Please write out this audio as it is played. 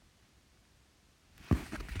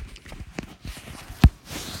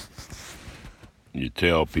You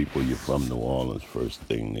tell people you're from New Orleans, first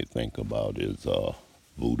thing they think about is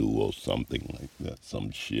voodoo or something like that,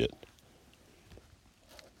 some shit.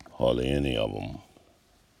 Hardly any of them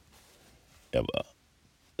ever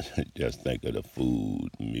just think of the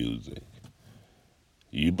food, music.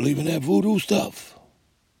 You believe in that voodoo stuff?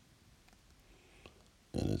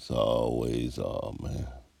 And it's always, oh man,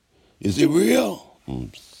 is it real?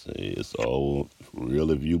 Say it's all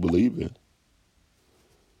real if you believe it.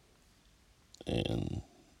 And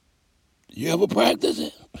you ever practice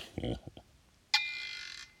it?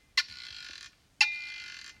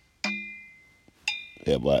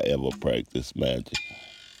 Have I ever practiced magic?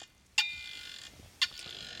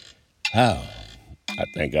 How? I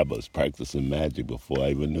think I was practicing magic before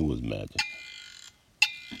I even knew it was magic.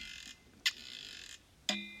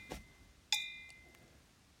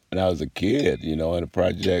 When I was a kid, in the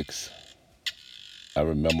projects, I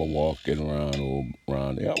remember walking around.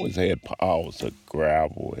 They always had piles of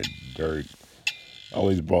gravel and dirt. I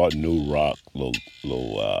always brought new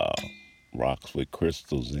little rocks with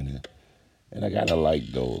crystals in it. And I kind of like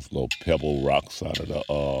those little pebble rocks out of the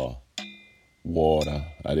water.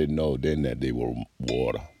 I didn't know then that they were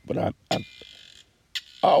water. But I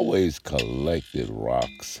always collected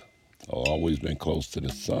rocks. I've always been close to the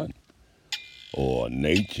sun or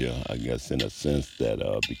nature, I guess, in a sense that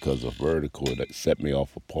because of vertical, it set me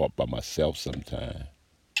off apart by myself sometimes.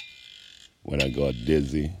 When I got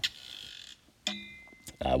dizzy,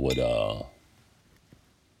 I would go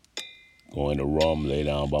in the room, lay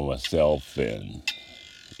down by myself, and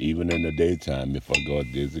even in the daytime, if I got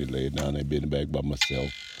dizzy, lay down and be in the back by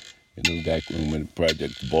myself in the back room in the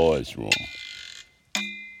project boys' room.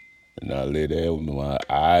 And I lay there with my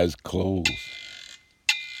eyes closed.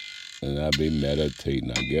 And I'd be meditating.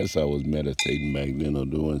 I guess I was meditating back then or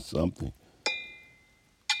doing something.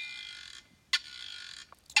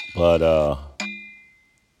 But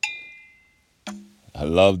I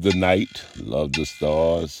love the night, love the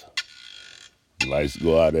stars. Lights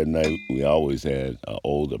go out at night. We always had an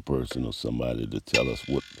older person or somebody to tell us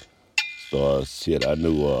what stars. Shit, I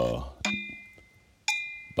knew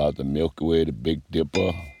about the Milky Way, the Big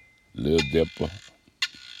Dipper, Little Dipper,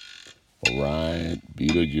 Orion,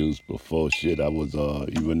 Betelgeuse before shit I was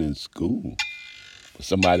even in school. But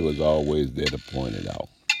somebody was always there to point it out.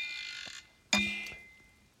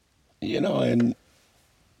 And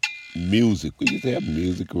music. We used to have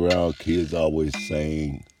music around. Kids always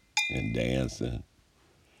sang and dancing.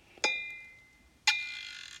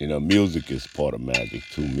 Music is part of magic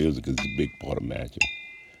too. Music is a big part of magic.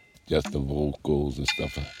 Just the vocals and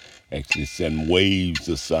stuff actually send waves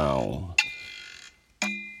of sound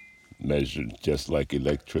measured just like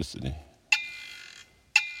electricity.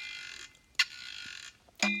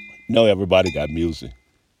 Everybody got music.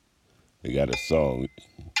 They got a song.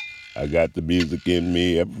 I got the music in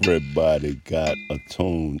me. Everybody got a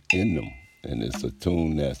tune in them. And it's a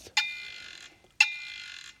tune that's,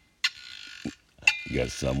 I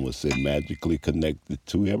guess some would say, magically connected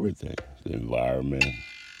to everything. The environment,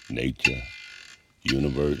 nature,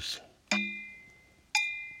 universe.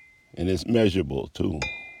 And it's measurable too.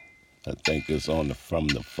 I think it's from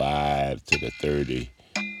the 5 to the 30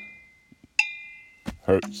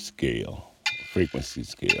 hertz scale, frequency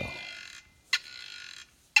scale.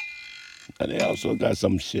 And they also got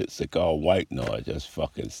some shits they call white noise, just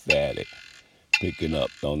fucking static. Picking up,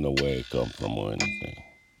 don't know where it come from or anything.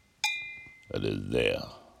 But it's there.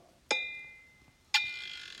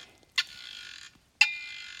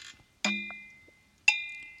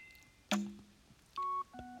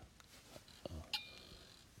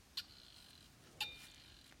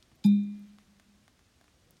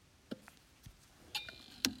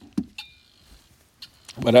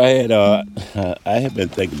 But I have been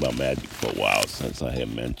thinking about magic for a while since I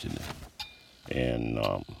had mentioned it. And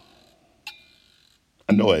I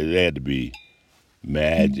know it had to be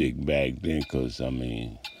magic back then because,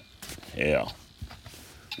 hell,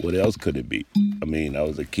 what else could it be? I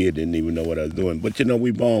was a kid, didn't even know what I was doing. But,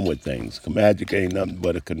 we born with things. Magic ain't nothing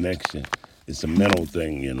but a connection. It's a mental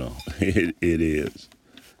thing, it is.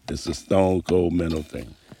 It's a stone cold mental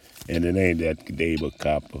thing. And it ain't that David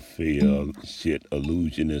Copperfield shit,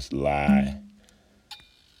 illusionist lie.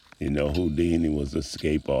 Houdini was an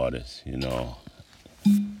escape artist, It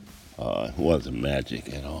wasn't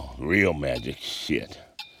magic at all. Real magic shit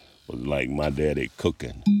was like my daddy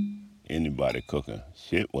cooking. Anybody cooking.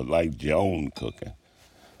 Shit was like Joan cooking.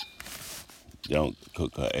 Joan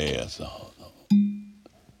cook her ass off.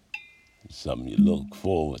 Something you look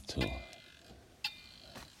forward to.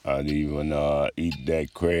 I'd even eat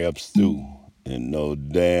that crab stew and know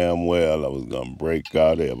damn well I was going to break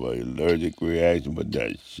out, have an allergic reaction, but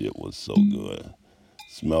that shit was so good.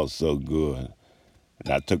 Smelled so good.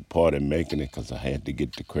 And I took part in making it because I had to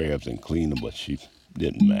get the crabs and clean them, but she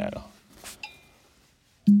didn't matter.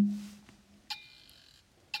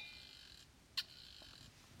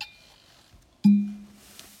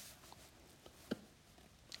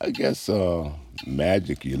 I guess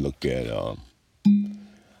magic you look at.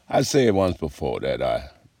 I said once before that I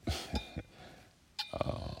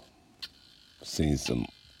seen some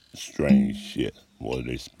strange shit. Would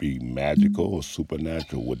it be magical or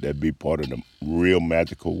supernatural? Would that be part of the real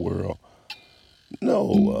magical world?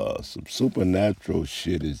 No, some supernatural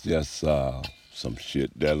shit is just some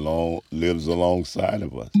shit that lives alongside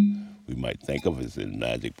of us. We might think of it as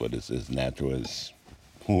magic, but it's as natural as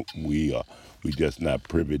we are. We just not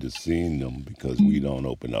privy to seeing them because we don't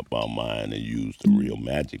open up our mind and use the real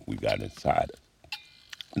magic we got inside us.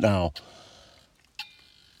 Now,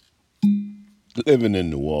 living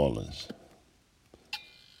in New Orleans,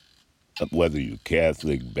 whether you're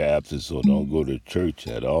Catholic, Baptist, or don't go to church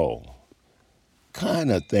at all,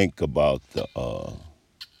 kind of think about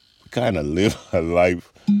kind of live a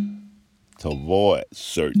life to avoid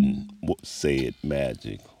certain, say it,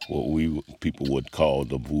 magic, what we people would call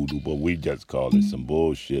the voodoo, but we just call it some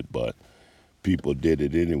bullshit, but people did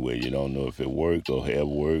it anyway. You don't know if it worked or have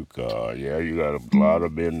worked. Yeah, you got a lot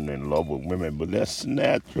of men in love with women, but that's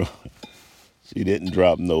natural. She didn't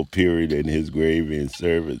drop no period in his gravy and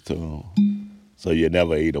serve it to him. So you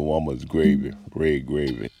never ate a woman's gravy, red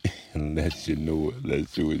gravy, unless you knew it,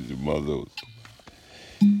 unless she was your mother.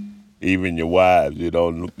 Even your wives, you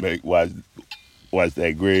don't watch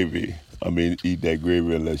that gravy. I mean, eat that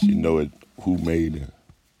gravy unless you know it who made it.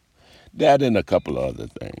 That and a couple of other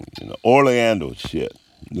things, you know. Orlando shit.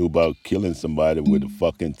 Knew about killing somebody with a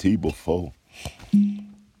fucking T before.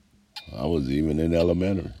 I was even in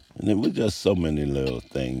elementary. And it was just so many little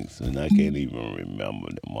things, and I can't even remember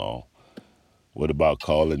them all. What about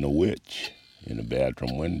calling a witch in the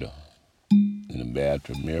bathroom window, in the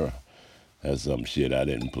bathroom mirror? That's some shit I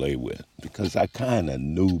didn't play with because I kind of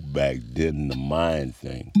knew back then the mind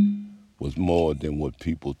thing was more than what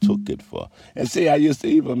people took it for. And see, I used to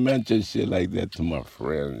even mention shit like that to my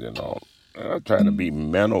friends, you know. I'm not trying to be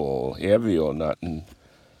mental or heavy or nothing,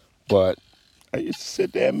 but I used to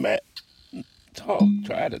sit there and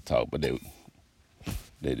try to talk, but they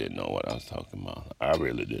didn't know what I was talking about. I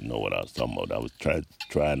really didn't know what I was talking about. I was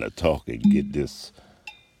trying to talk and get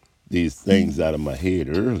these things out of my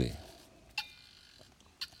head early.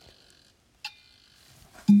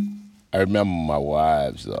 I remember my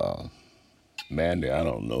wife's Mandy. I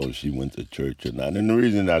don't know if she went to church or not. And the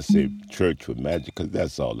reason I say church with magic, because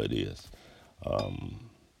that's all it is.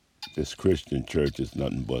 This Christian church is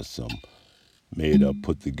nothing but some made up,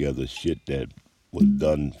 put together shit that was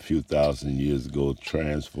done a few thousand years ago,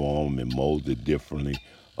 transformed and molded differently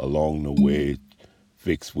along the way,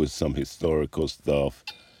 fixed with some historical stuff.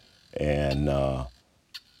 And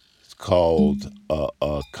it's called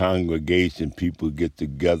a congregation. People get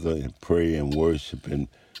together and pray and worship and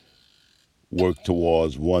work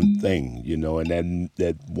towards one thing, you know, and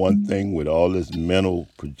that one thing with all this mental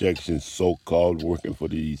projections, so-called working for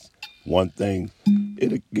these one thing,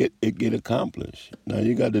 it get accomplished. Now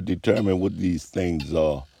you got to determine what these things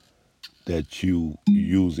are that you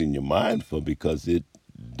use in your mind for, because it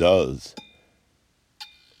does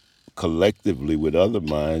collectively with other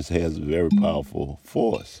minds has a very powerful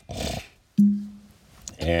force,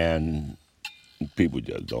 and people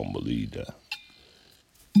just don't believe that.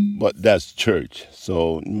 But that's church.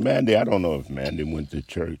 So Mandy, I don't know if Mandy went to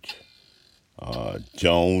church.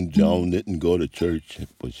 Joan didn't go to church,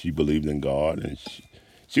 but she believed in God, and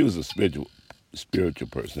she was a spiritual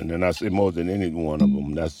person. And I say more than any one of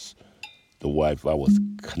them, that's the wife I was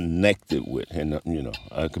connected with. And you know,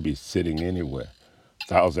 I could be sitting anywhere,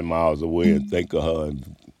 1,000 miles away, and think of her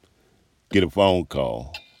and get a phone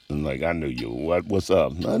call. And like, I knew you. What's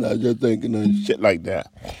up? No, just thinking of shit like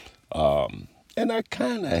that. And I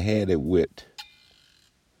kind of had it with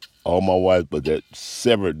all my wives, but that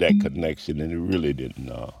severed that connection, and it really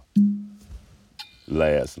didn't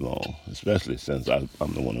last long, especially since I'm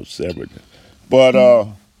the one who severed it. But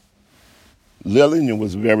Lillian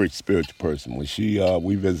was a very spiritual person. When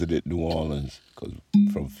we visited New Orleans, cause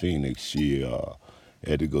from Phoenix, she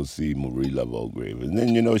had to go see Marie Laveau grave, and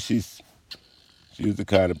then you know she was the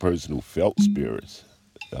kind of person who felt spirits.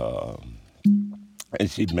 And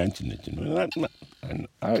she mentioned it, you know, and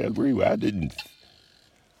I agree with her.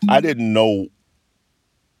 I didn't know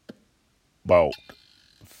about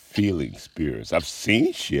feeling spirits. I've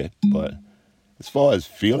seen shit, but as far as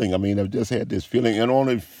feeling, I mean, I've just had this feeling, and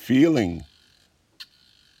only feeling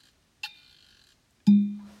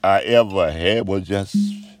I ever had was just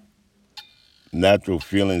natural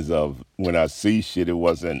feelings of when I see shit, it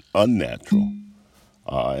wasn't unnatural.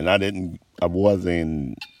 And I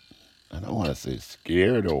wasn't, I don't want to say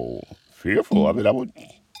scared or fearful of it. I would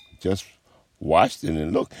just watch it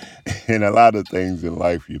and look. And a lot of things in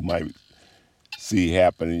life you might see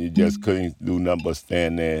happen and you just couldn't do nothing but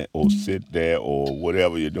stand there or sit there or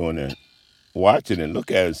whatever you're doing and watch it and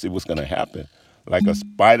look at it and see what's going to happen. Like a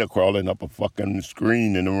spider crawling up a fucking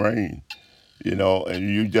screen in the rain, and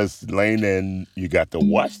you just laying there and you got to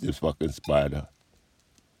watch this fucking spider.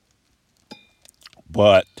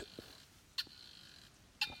 But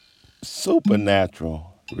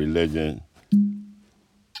supernatural religion,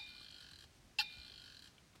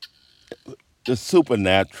 the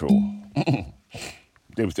supernatural,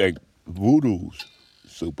 they would say voodoo's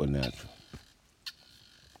supernatural.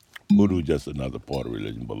 Voodoo just another part of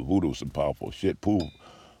religion, but voodoo's some powerful shit.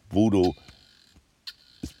 Voodoo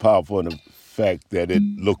is powerful in the fact that it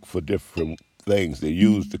looked for different things. They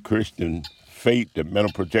used the Christian faith, the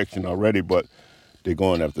mental projection already, but they're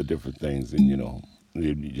going after different things. And,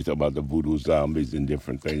 you talk about the voodoo zombies and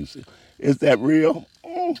different things. Is that real?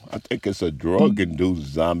 I think it's a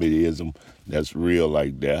drug-induced zombieism that's real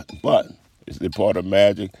like that. But is it part of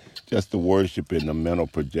magic? Just the worship and the mental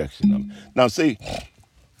projection of it. Now, see,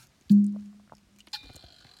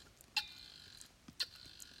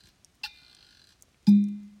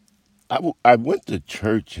 I went to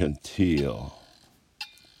church until,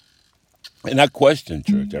 and I questioned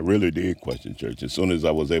church. I really did question church. As soon as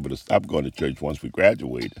I was able to stop going to church once we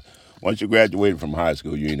graduated. Once you graduated from high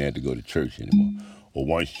school, you ain't had to go to church anymore.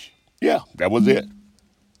 Or yeah, that was it.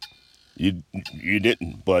 You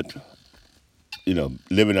didn't, but,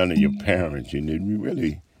 living under your parents, you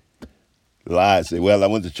really lie. Say, well, I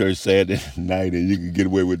went to church Saturday night and you can get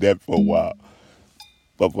away with that for a while.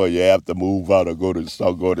 Before you have to move out or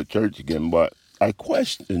start going to church again. But I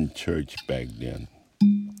questioned church back then.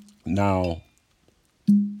 Now,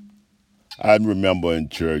 I remember in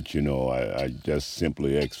church, I just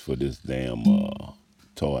simply asked for this damn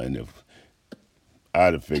toy. And if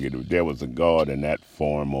I'd have figured if there was a God in that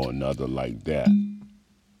form or another like that,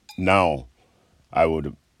 now I would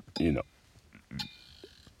have,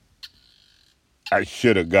 I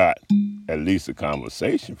should have got at least a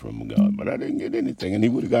conversation from God, but I didn't get anything. And he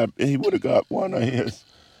would have got one of his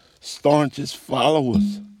staunchest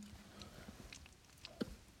followers.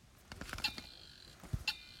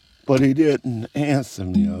 But he didn't answer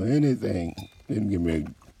me or anything. Didn't give me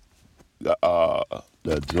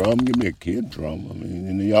the drum, give me a kid drum. I mean,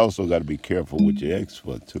 and you also got to be careful what you ask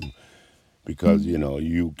for too, because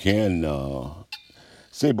you can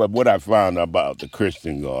see. But what I found about the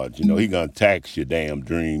Christian God, he gonna tax your damn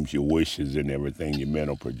dreams, your wishes, and everything, your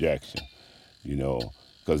mental projection.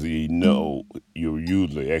 Because you're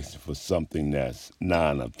usually asking for something that's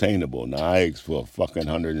non-obtainable. Now, I asked for a fucking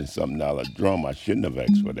 $100 and something drum. I shouldn't have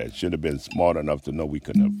asked for that. Should have been smart enough to know we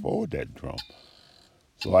couldn't afford that drum.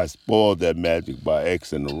 So I spoiled that magic by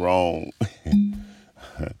asking the wrong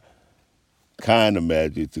kind of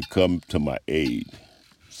magic to come to my aid.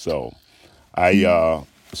 So I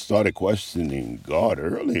started questioning God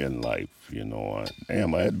early in life. I had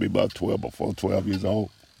to be about 12 years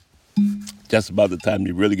old. Just about the time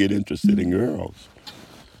you really get interested in girls.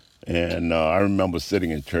 And I remember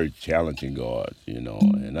sitting in church challenging God,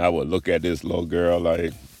 and I would look at this little girl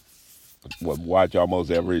I would watch almost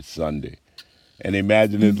every Sunday. And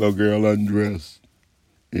imagine this little girl undressed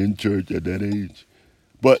in church at that age.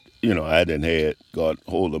 But, I didn't had got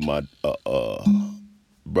hold of my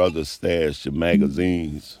brother's stash of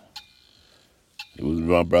magazines. It was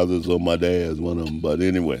my brother's or my dad's, one of them. But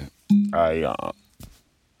anyway, I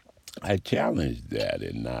challenged that,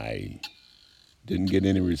 and I didn't get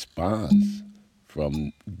any response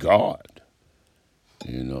from God.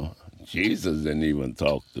 Jesus didn't even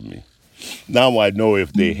talk to me. Now I know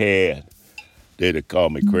if they had, they'd have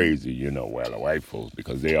called me crazy, the white folks,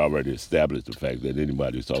 because they already established the fact that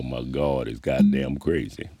anybody who's talking about God is goddamn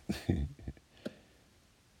crazy.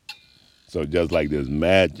 So just like this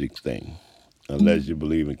magic thing, unless you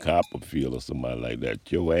believe in Copperfield or somebody like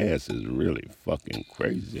that, your ass is really fucking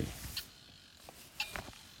crazy.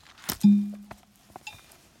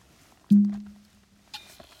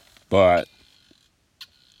 But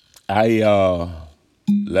I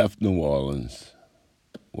left New Orleans,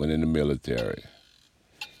 went in the military.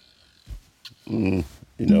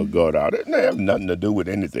 God out. It didn't have nothing to do with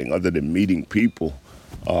anything other than meeting people.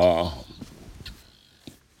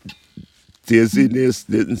 Dizziness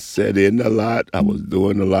didn't set in a lot. I was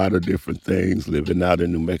doing a lot of different things, living out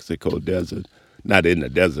in New Mexico desert. Not in the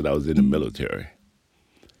desert, I was in the military.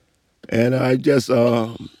 And I just,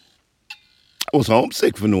 I I was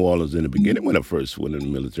homesick for New Orleans in the beginning when I first went in the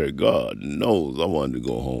military. God knows I wanted to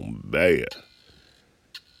go home bad.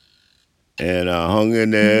 And I hung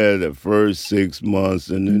in there the first 6 months,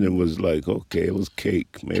 and then it was like, okay, it was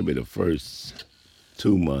cake. Maybe the first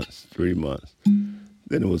 2 months, 3 months.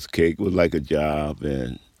 Then it was cake. It was like a job,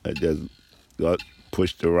 and I just got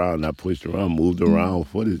pushed around. I pushed around, moved around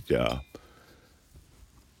for this job.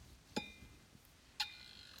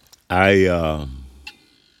 I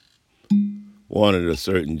wanted a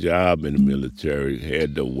certain job in the military,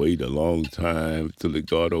 had to wait a long time till it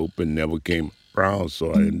got open, never came around,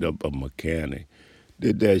 so I ended up a mechanic.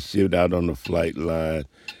 Did that shit out on the flight line,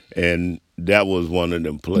 and that was one of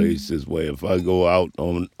them places where if I go out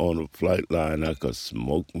on a flight line, I could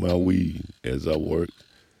smoke my weed as I worked,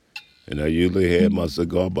 and I usually had my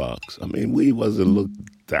cigar box. I mean, weed wasn't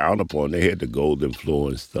looked down upon. They had the golden floor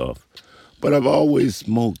and stuff, but I've always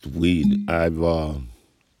smoked weed. I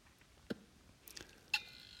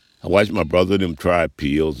watched my brother and them try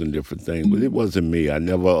pills and different things, but it wasn't me. I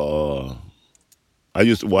never. I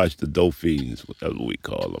used to watch the dope fiends, that's what we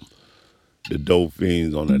call them, the dope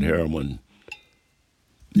fiends on that heroin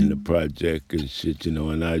in the project and shit,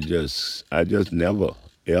 and I just never,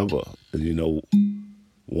 ever,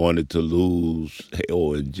 wanted to lose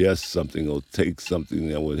or ingest something or take something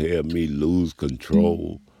that would have me lose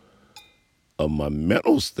control of my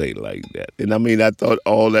mental state like that. And I mean, I thought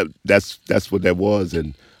all that's what that was.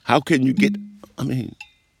 And how can you get? I mean,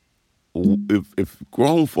 if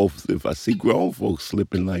I see grown folks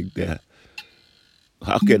slipping like that,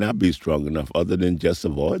 how can I be strong enough other than just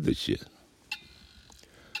avoid the shit?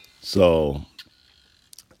 So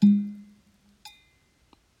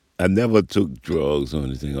I never took drugs or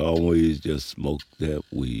anything. I always just smoked that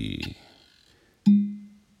weed.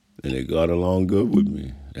 And it got along good with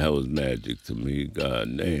me. That was magic to me.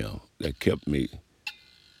 God damn. That kept me.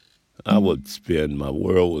 I would spin, my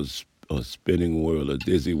world was a spinning world, a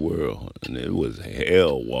dizzy world. And it was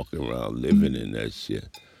hell walking around living in that shit.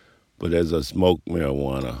 But as I smoked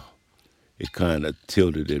marijuana, it kind of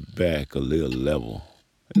tilted it back a little level.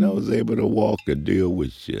 And I was able to walk and deal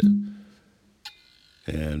with shit.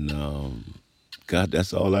 And God,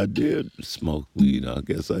 that's all I did, smoke weed. I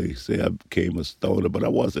guess I say I became a stoner, but I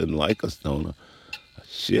wasn't like a stoner.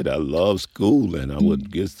 Shit, I love school, and I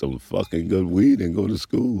would get some fucking good weed and go to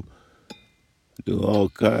school. Do all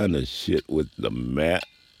kind of shit with the mat,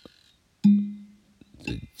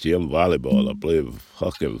 the gym volleyball. I played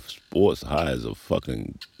fucking sports high as a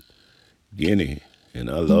fucking guinea, and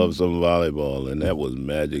I love some volleyball, and that was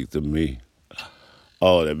magic to me.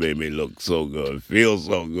 Oh, that made me look so good, feel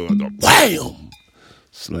so good. Wham!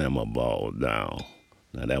 Slam a ball down.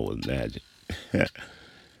 Now that was magic.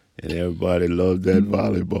 And everybody loved that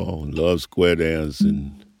volleyball, loved square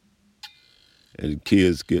dancing, and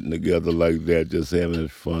kids getting together like that, just having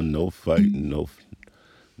fun, no fighting,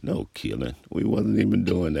 no killing. We wasn't even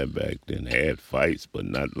doing that back then. Had fights, but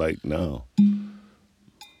not like now.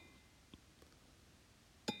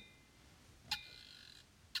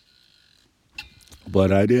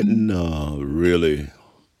 But I didn't really,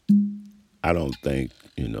 I don't think,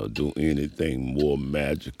 do anything more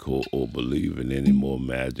magical or believe in any more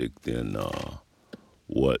magic than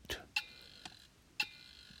what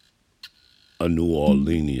a New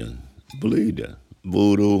Orleanian believed in.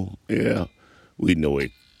 Voodoo, yeah, we know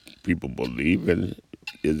it. People believe in it.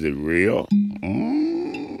 Is it real?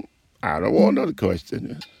 I don't want another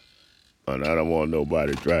question. And I don't want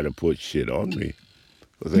nobody to try to put shit on me.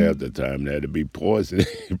 Because half the time that'd be poison.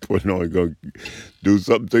 Putting on going to do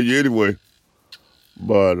something to you anyway.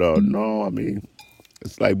 But no, I mean,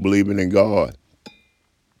 it's like believing in God.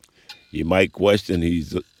 You might question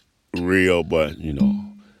he's real, but,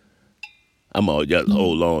 I'm going to just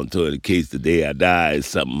hold on to it in case the day I die is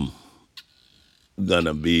something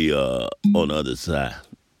gonna be on the other side.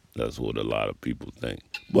 That's what a lot of people think.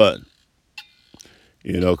 But,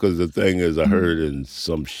 because the thing is, I heard in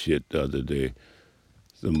some shit the other day,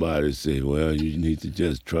 somebody say, well, you need to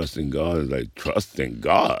just trust in God. It's like, trust in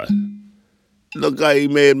God? Look how he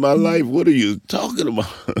made my life. What are you talking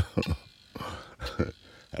about?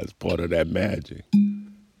 That's part of that magic.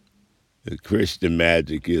 The Christian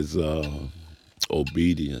magic is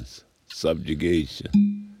obedience, subjugation,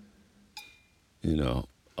 you know,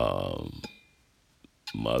 um,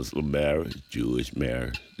 Muslim marriage, Jewish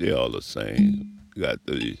marriage, they're all the same. You got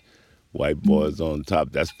the white boys on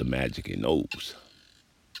top, that's the magic he knows.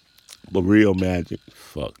 But real magic,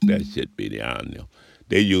 fuck, that shit be down there.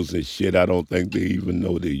 They using shit I don't think they even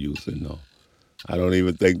know they're using, no. I don't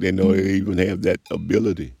even think they know they even have that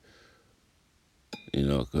ability,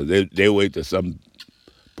 because they wait till some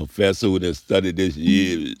professor who has studied this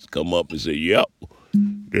years come up and say, yep,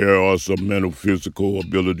 there are some mental physical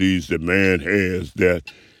abilities that man has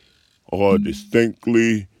that are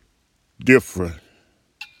distinctly different.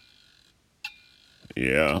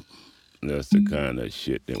 Yeah, that's the kind of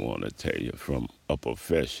shit they want to tell you from a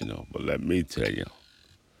professional. But let me tell you,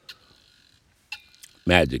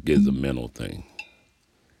 magic is a mental thing.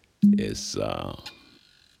 It's,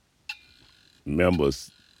 remember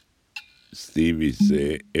Stevie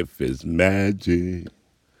said, if it's magic,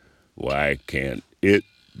 why can't it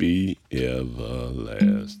be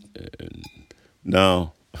everlasting?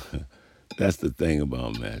 No, that's the thing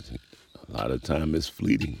about magic. A lot of time it's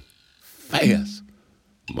fleeting, fast,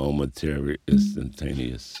 momentary,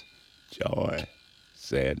 instantaneous joy,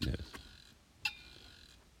 sadness.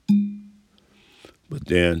 But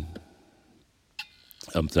then,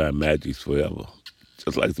 sometimes magic's forever.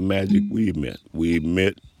 Just like the magic we emit. We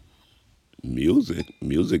emit music.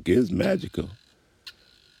 Music is magical.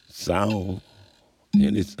 Sound,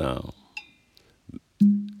 any sound.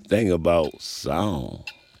 Thing about sound,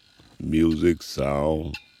 music,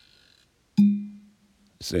 sound,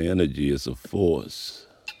 it's an energy, it's a force.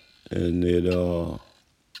 And it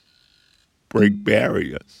break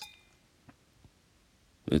barriers.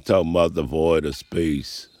 They're talking about the void of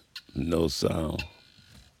space, no sound.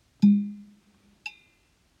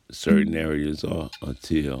 Certain areas are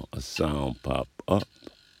until a sound pop up.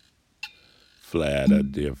 Flat or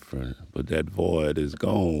different, but that void is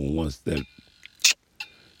gone once that.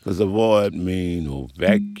 Because a void mean or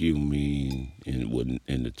vacuum mean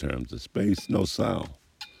in the terms of space, no sound.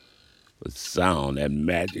 But sound, that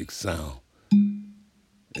magic sound,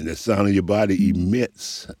 and the sound of your body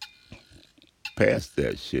emits past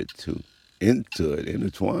that shit too, into it,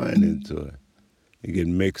 intertwine into it, and get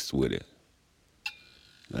mixed with it.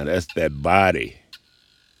 Now that's that body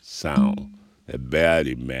sound, that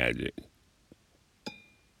body magic,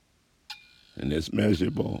 and it's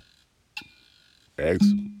measurable. X,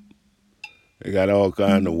 they got all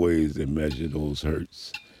kind of ways they measure those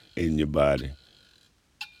hertz in your body.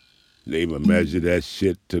 They even measure that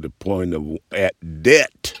shit to the point of at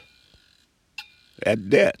debt. At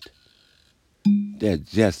debt.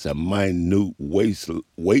 That's just a minute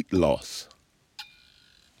weight loss.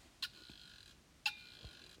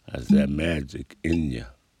 That's that magic in you.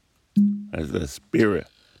 That's that spirit.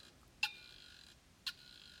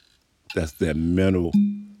 That's that mental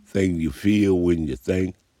thing you feel when you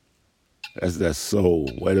think. That's that soul.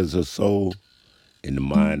 Where does the soul? In the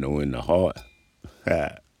mind or in the heart?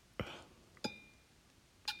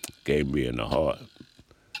 Can't be in the heart.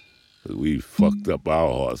 Cause we fucked up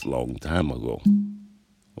our hearts a long time ago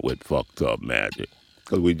with fucked up magic.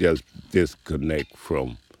 Because we just disconnect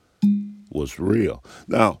from what's real.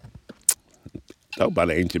 Now, talk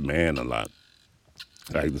about ancient man a lot.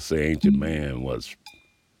 I like to say ancient man was,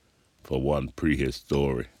 for one,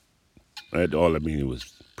 prehistoric. That's all I mean, it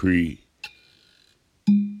was prehistory.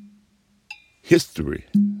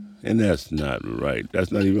 And that's not right.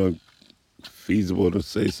 That's not even feasible to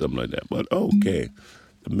say something like that. But okay,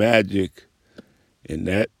 the magic in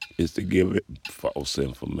that is to give it false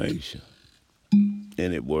information.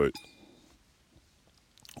 And it worked.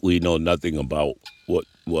 We know nothing about what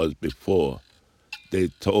was before. They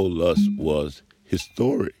told us was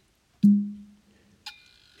historic.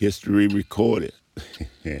 History recorded.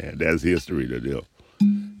 Yeah, that's history to them.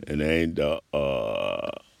 It ain't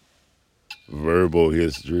verbal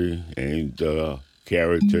history, ain't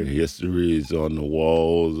character histories on the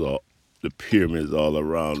walls or the pyramids all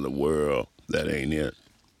around the world. That ain't it.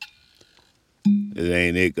 It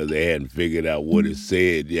ain't it because they hadn't figured out what it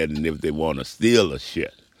said yet and if they want to steal a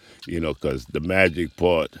shit. Because the magic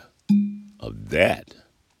part of that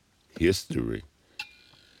history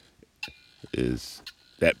is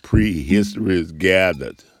that prehistory is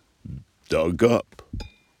gathered, dug up,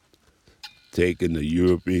 taken to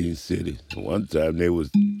European cities. One time they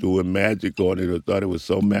was doing magic on it or thought it was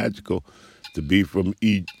so magical to be from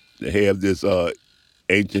to have this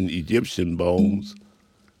ancient Egyptian bones.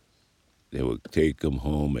 They would take them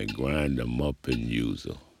home and grind them up and use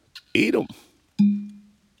them. Eat them.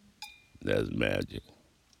 That's magic.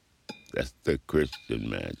 That's the Christian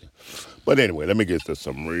magic. But anyway, let me get to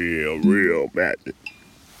some real magic.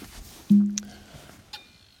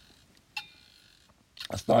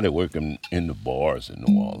 I started working in the bars in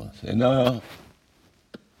New Orleans. And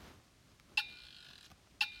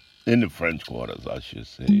in the French quarters, I should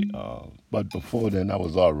say. But before then, I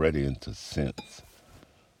was already into scents,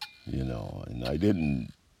 and I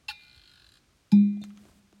didn't,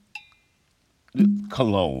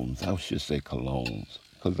 colognes, I should say colognes,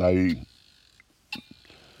 because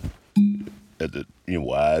at the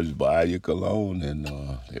wives buy your cologne, and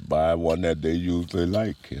they buy one that they usually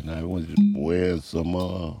like. And I was wearing some.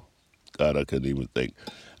 God, I couldn't even think.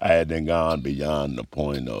 I had then gone beyond the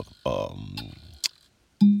point of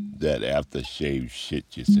that aftershave shit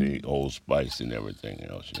you see, Old Spice and everything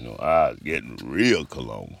else. I was getting real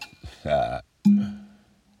cologne.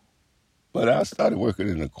 But I started working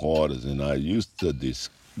in the quarters, and I used to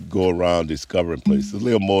go around discovering places a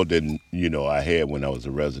little more than I had when I was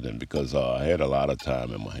a resident, because I had a lot of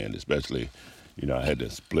time in my hand, especially I had to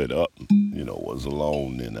split up. Was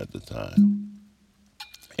alone then at the time,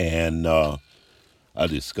 and I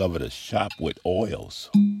discovered a shop with oils.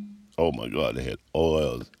 Oh my God, they had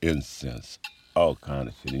oils, incense, all kind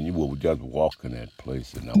of shit, and you would just walk in that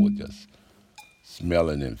place, and I would just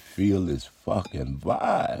smelling and feel this fucking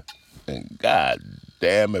vibe. And God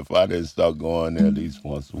damn, if I didn't start going there at least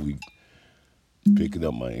once a week, picking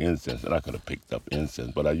up my incense, and I could have picked up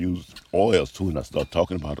incense, but I used oils too, and I started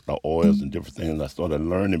talking about the oils and different things, and I started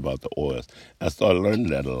learning about the oils. I started learning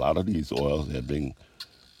that a lot of these oils had been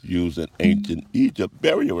used in ancient Egypt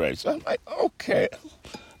burial rites. So I'm like, okay.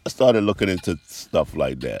 I started looking into stuff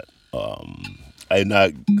like that.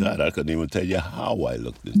 God, I couldn't even tell you how I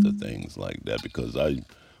looked into things like that, because I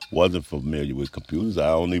wasn't familiar with computers. I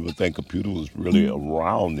don't even think computer was really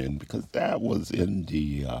around then, because that was in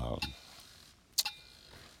the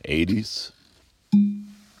 80s.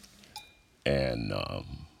 And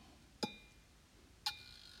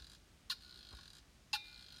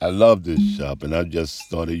I love this shop, and I just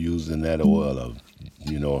started using that oil.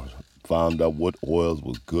 You know, found out what oils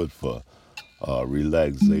was good for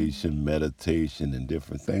relaxation, meditation, and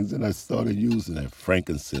different things. And I started using that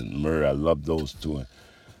frankincense, myrrh. I love those two. And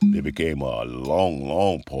they became a long,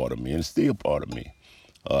 long part of me, and still part of me.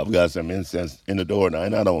 I've got some incense in the door now,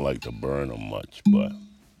 and I don't like to burn them much, but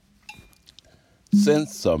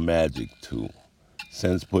scents are magic too.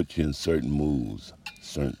 Scents put you in certain moods.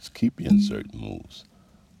 Scents keep you in certain moods.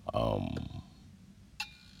 Um,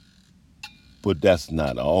 but that's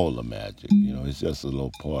not all the magic. It's just a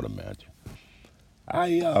little part of magic.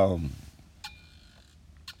 I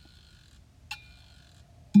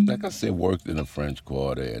like I said, worked in the French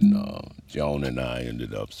Quarter, and Joan and I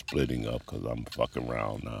ended up splitting up because I'm fucking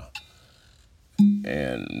around now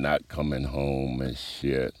and not coming home and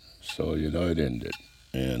shit. So it ended,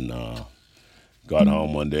 and got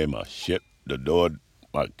home one day, the door,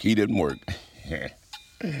 my key didn't work,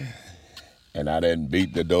 and I didn't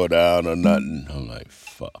beat the door down or nothing. I'm like,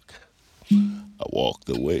 fuck. I walked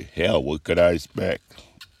away. Hell, what could I expect?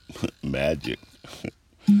 Magic,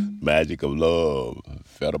 magic of love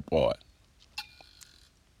fell apart.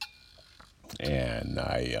 And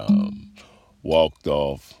I walked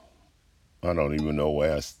off. I don't even know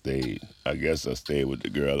where I stayed. I guess I stayed with the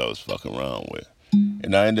girl I was fucking around with.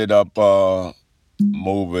 And I ended up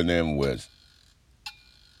moving in with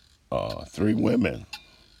three women,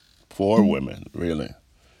 four women, really.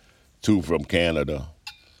 Two from Canada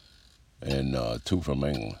and two from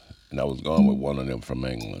England. And I was going with one of them from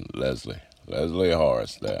England, Leslie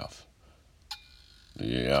Horstaff.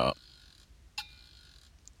 Yeah.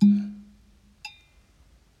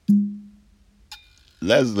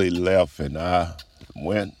 Leslie left, and I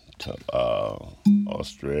went to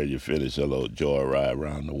Australia, finished a little joyride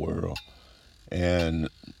around the world. And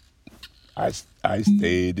I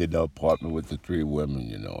stayed in the apartment with the three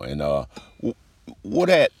women, and what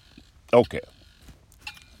had, okay,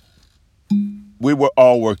 we were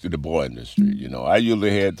all worked in the boy industry. I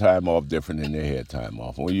usually had time off different than they had time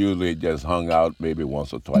off. We usually just hung out maybe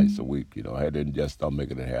once or twice a week. I didn't just start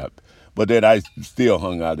making it happen. But then I still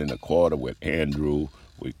hung out in the quarter with Andrew,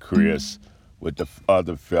 with Chris, with the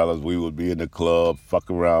other fellas. We would be in the club,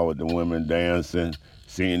 fuck around with the women, dancing,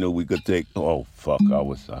 seeing who we could take. Oh fuck,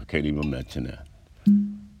 I can't even mention that.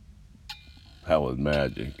 That was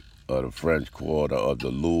magic. Of the French Quarter, of the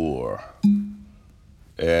lure.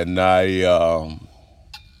 And I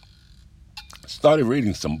started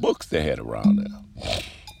reading some books they had around there.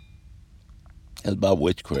 It's about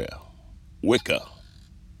witchcraft, Wicca,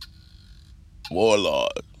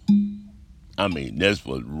 warlord. I mean, this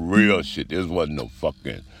was real shit. This wasn't no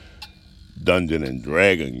fucking Dungeon and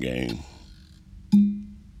Dragon game.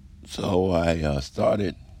 So I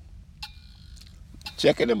started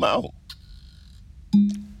checking them out.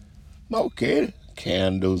 Okay,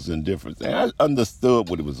 candles and different things. I understood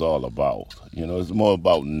what it was all about. It's more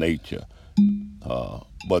about nature.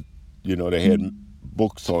 But they had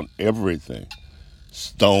books on everything: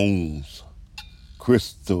 stones,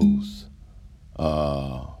 crystals,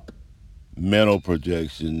 mental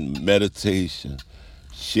projection, meditation.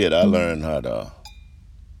 Shit, I learned how to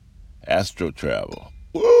astro travel.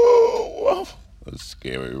 Whoa! A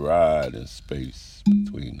scary ride in space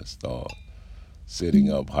between the stars.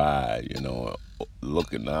 Sitting up high,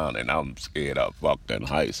 looking down, and I'm scared of fucking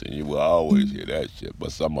heights, and you will always hear that shit.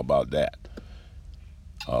 But something about that.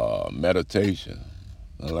 Meditation.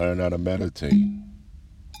 I learned how to meditate.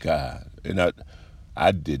 God. And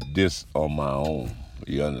I did this on my own.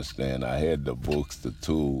 You understand? I had the books, the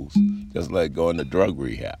tools, just like going to drug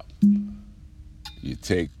rehab. You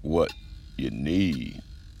take what you need,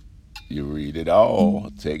 you read it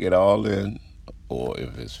all, take it all in, or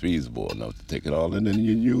if it's feasible enough to take it all in, then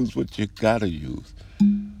you use what you gotta use.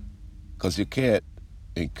 Because you can't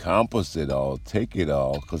encompass it all, take it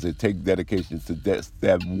all, because it takes dedication to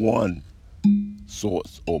that one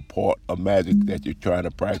source or part of magic that you're trying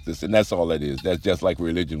to practice. And that's all it is. That's just like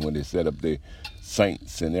religion when they set up the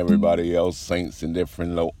saints and everybody else, saints and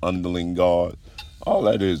different little underling gods. All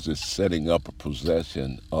that is setting up a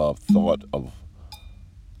possession of thought of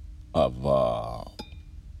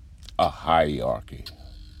a hierarchy,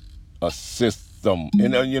 a system.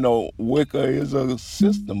 And Wicca is a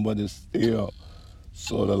system, but it's still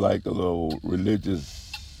sort of like a little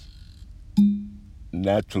religious,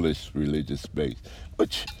 naturalist religious space,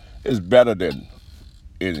 which is better than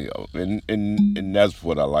any of. And that's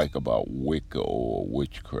what I like about Wicca or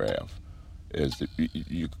witchcraft. Is that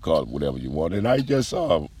you could call it whatever you want. And I just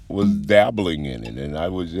was dabbling in it, and I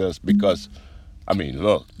was just because, I mean,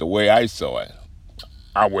 look, the way I saw it,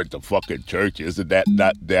 I went to fucking church. Isn't that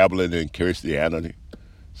not dabbling in Christianity?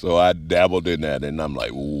 So I dabbled in that, and I'm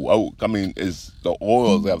like, whoa. I mean, it's the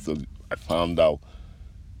oils after I found out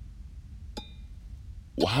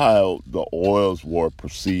how the oils were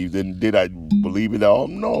perceived. And did I believe it all?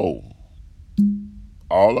 No.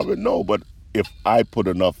 All of it? No. But if I put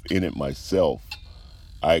enough in it myself,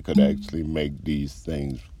 I could actually make these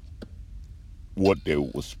things what they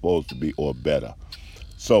were supposed to be or better.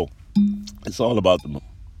 So it's all about the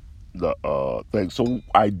thing. So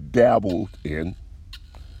I dabbled in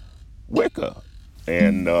Wicca,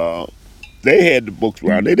 and they had the books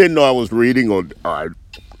around. They didn't know I was reading or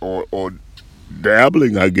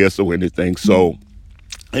dabbling, I guess, or anything. So,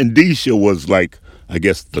 and Deisha was like, I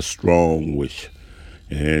guess, the strong wish,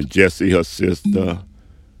 and Jessie, her sister,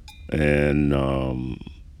 and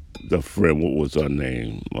the friend, what was her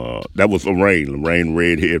name? That was Lorraine. Lorraine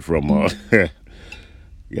Redhead from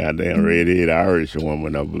goddamn redhead Irish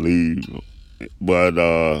woman, I believe. But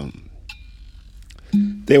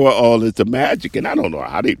they were all into magic, and I don't know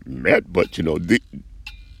how they met, but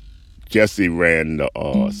Jessie ran the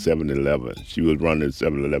 7-Eleven. She was running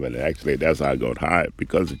 7-Eleven, and actually that's how I got hired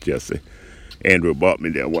because of Jessie. Andrew bought me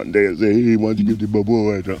there one day and said, "Hey, why don't you give my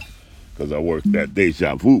boy?" Because I worked at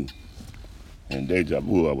Deja Vu. And Deja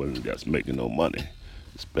Vu, I wasn't just making no money,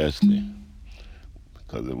 especially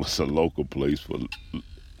because it was a local place for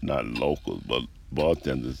not locals, but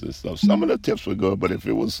bartenders and stuff. Some of the tips were good, but if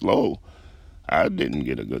it was slow, I didn't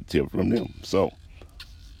get a good tip from them. So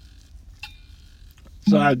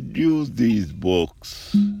I used these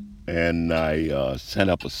books and I set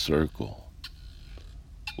up a circle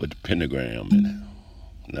with the pentagram in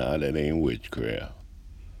it. Now that ain't witchcraft.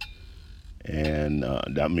 And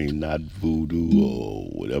that means not voodoo or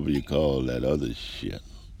whatever you call that other shit.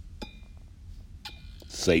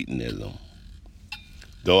 Satanism.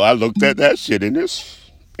 Though I looked at that shit and it's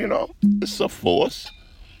a force.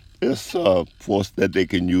 It's a force that they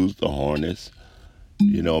can use to harness,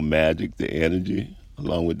 magic, the energy,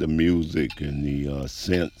 along with the music and the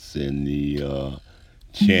sense and the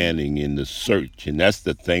chanting and the search. And that's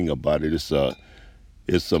the thing about it. It's a,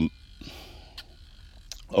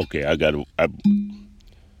 okay,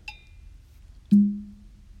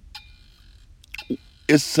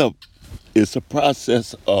 it's a, it's a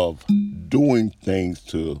process of doing things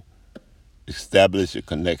to establish a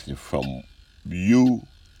connection from you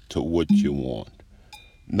to what you want.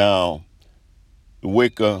 Now,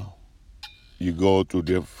 Wicca, you go through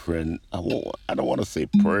different, I don't want to say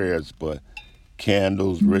prayers, but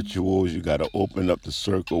candles, rituals. You got to open up the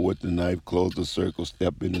circle with the knife, close the circle,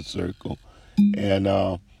 step in the circle,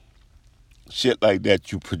 and shit like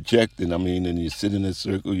that. You project it. I mean, and you sit in a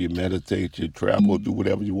circle, you meditate, you travel, do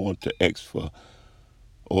whatever you want to X for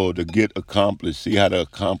or to get accomplished. See how to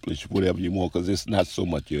accomplish whatever you want, because it's not so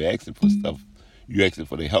much you're asking for stuff. You're asking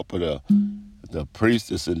for the help of the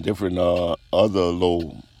priestess and different other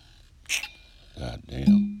little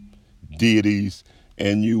goddamn deities,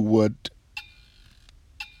 and you would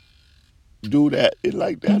do that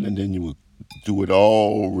like that, and then you would do it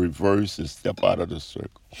all reverse and step out of the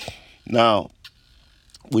circle. Now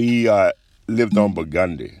we lived on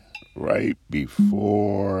Burgundy right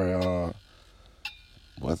before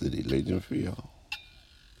was it Elysian Field?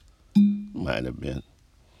 might have been.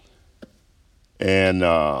 And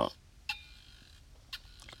the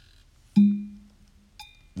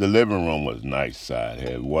living room was nice side.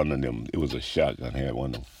 Had one of them. It was a shotgun. Had one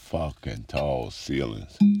of them fucking tall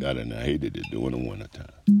ceilings. Got in there. Hated it during the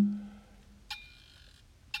wintertime.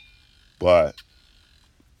 But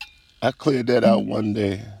I cleared that out one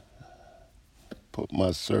day. Put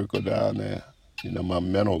my circle down there. My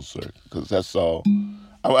mental circle, because that's all.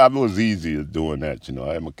 I was easy at doing that.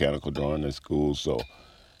 I had mechanical drawing in school, so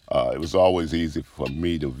it was always easy for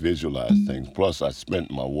me to visualize things. Plus, I spent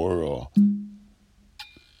my world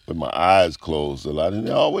with my eyes closed a lot, and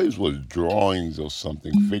there always was drawings or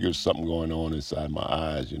something, figures, something going on inside my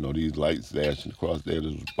eyes. These lights dashing across there,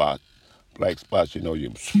 those black spots.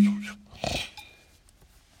 You.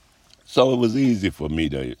 So it was easy for me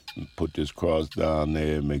to put this cross down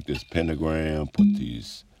there, make this pentagram, put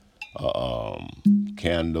these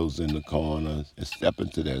candles in the corners, and step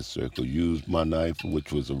into that circle. Use my knife,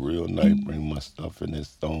 which was a real knife, bring my stuff in there,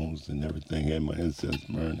 stones and everything, had my incense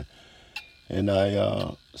burning. And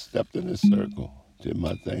I stepped in the circle, did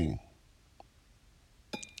my thing.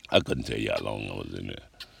 I couldn't tell you how long I was in there.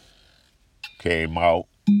 Came out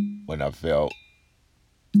when I felt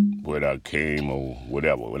when I came or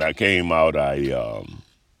whatever. When I came out, I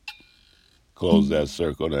closed that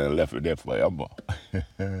circle and left it there forever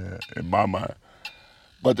in my mind.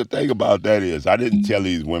 But the thing about that is, I didn't tell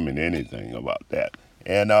these women anything about that.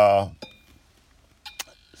 And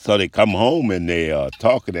so they come home and they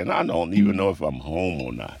talking, and I don't even know if I'm home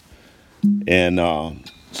or not. And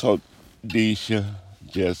so Deisha,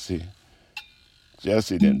 Jesse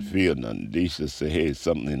didn't feel nothing. Deisha said, hey,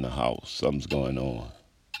 something in the house. Something's going on.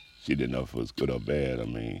 She didn't know if it was good or bad. I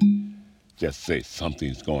mean, just say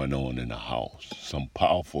something's going on in the house. Some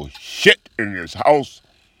powerful shit in this house.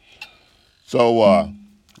 So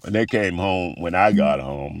when they came home, when I got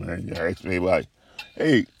home, they asked me like,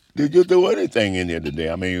 hey, did you do anything in here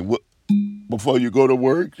today? I mean, before you go to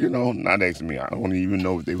work, not asking me. I don't even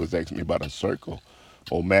know if they was asking me about a circle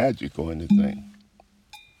or magic or anything.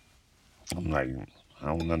 I'm like, I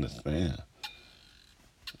don't understand.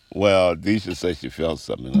 Well, Deisha said she felt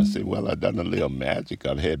something. I said, well, I done a little magic.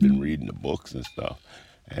 I had been reading the books and stuff.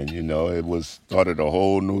 And, it was started a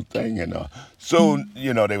whole new thing. And soon,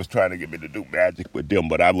 they was trying to get me to do magic with them.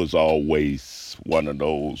 But I was always one of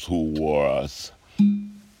those who was,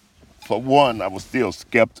 for one, I was still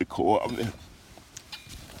skeptical of it.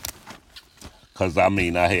 Because, I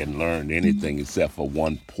hadn't learned anything except for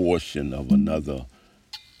one portion of another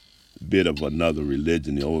bit of another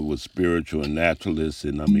religion. It was spiritual and naturalist,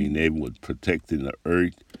 and they were protecting the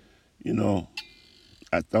earth.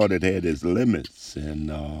 I thought it had its limits,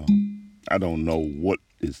 and I don't know what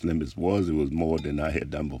its limits was. It was more than I had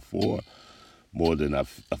done before, more than I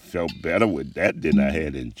felt better with that than I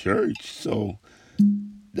had in church. So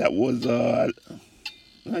that was I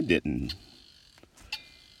didn't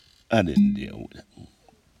deal with it.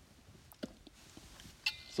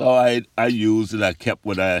 So I used it. I kept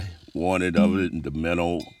what I wanted of it, and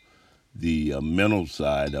the mental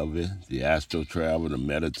side of it, the astral travel, the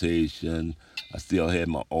meditation. I still had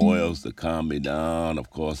my oils to calm me down. Of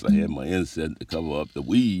course, I had my incense to cover up the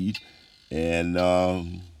weed, and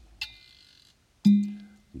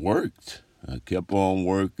worked. I kept on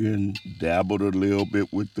working, dabbled a little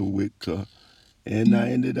bit with the wicker, and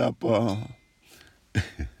I ended up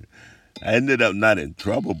not in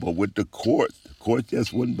trouble, but with the court. The court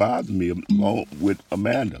just wouldn't bother me along with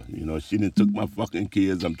Amanda. She didn't took my fucking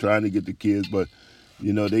kids. I'm trying to get the kids, but,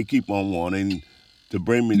 they keep on wanting to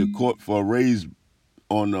bring me to court for a raise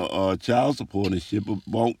on the child support and shit, but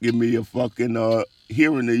won't give me a fucking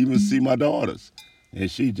hearing to even see my daughters. And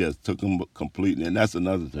she just took them completely. And that's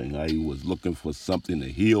another thing. I was looking for something to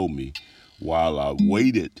heal me while I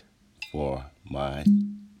waited for my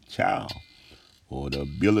child, or the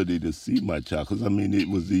ability to see my child. Because, it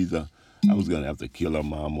was either I was going to have to kill her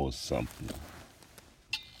mom or something.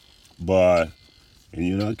 But,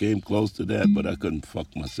 and I came close to that, but I couldn't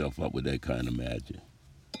fuck myself up with that kind of magic.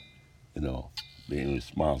 Being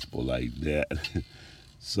responsible like that.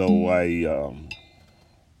 So I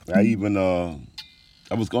even,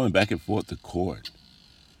 I was going back and forth to court.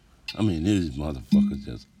 These motherfuckers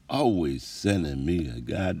just always sending me a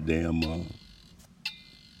goddamn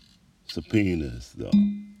subpoenas, though,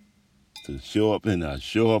 to show up, and I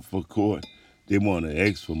show up for court. They want to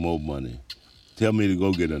ask for more money, tell me to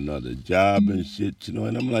go get another job and shit,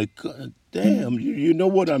 and I'm like, God damn, you know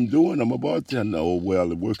what I'm doing? I'm about to know,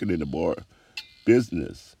 well, working in the bar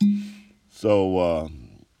business. So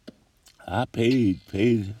I paid.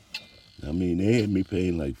 They had me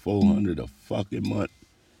paying like $400 a fucking month.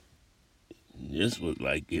 This was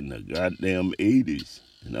like in the goddamn 80s.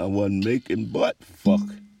 And I wasn't making but fuck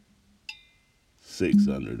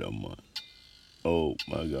 600 a month. Oh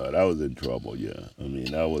my God, I was in trouble, yeah. I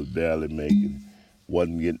mean, I was barely making,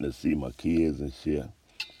 wasn't getting to see my kids and shit.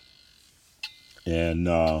 And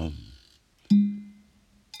I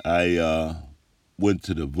went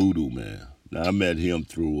to the Voodoo Man. Now, I met him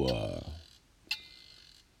through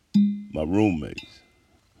my roommates.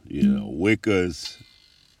 You know, Wiccas,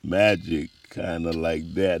 magic, kind of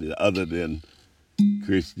like that. Other than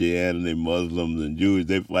Christianity, Muslims, and Jews,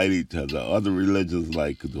 they fight each other. Other religions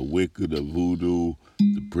like the Wicca, the Voodoo,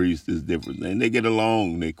 the priest is different. And they get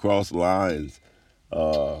along. They cross lines.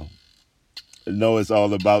 Uh, no, it's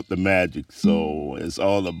all about the magic. So it's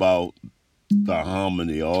all about the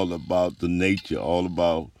harmony, all about the nature, all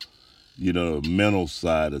about the mental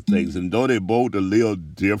side of things. And though they both a little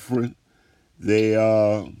different, they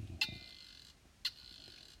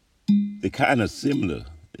they kind of similar.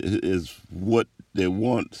 Is what they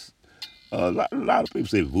want. A lot of people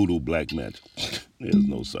say voodoo black magic. There's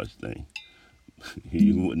no such thing.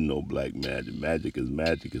 You wouldn't know black magic. Magic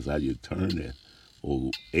is how you turn it,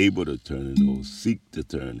 or able to turn it, or seek to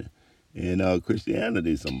turn it. And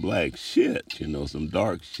Christianity, some black shit, some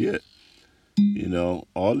dark shit.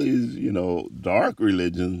 All these, dark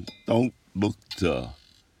religions don't look to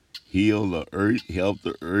heal the earth, help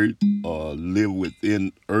the earth, or live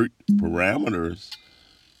within earth parameters.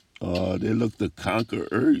 They look to conquer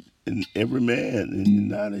earth and every man, and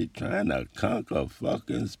now they trying to conquer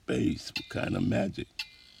fucking space. What kind of magic?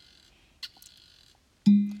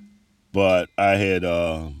 But I had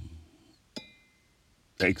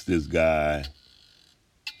text this guy.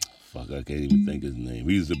 Fuck, I can't even think his name.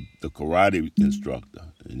 He's the karate instructor,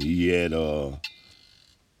 and he had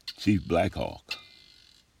Chief Blackhawk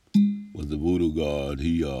was the voodoo god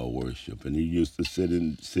he worshipped, and he used to sit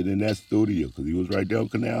in that studio because he was right there on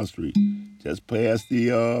Canal Street, just past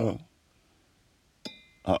the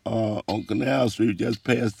on Canal Street, just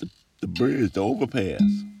past the bridge, the overpass.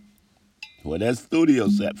 Well, that studio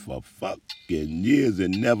sat for fucking years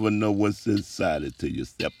and never know what's inside it till you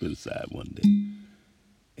step inside one day.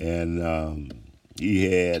 And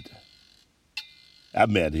he had, I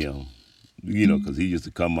met him, because he used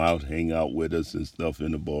to come out, hang out with us and stuff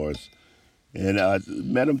in the bars. And I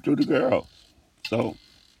met him through the girls. So,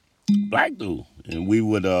 black dude. And we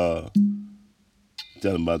would tell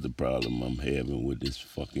him about the problem I'm having with this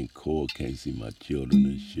fucking cord, can't see my children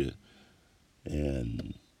and shit.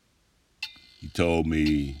 And he told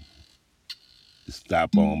me to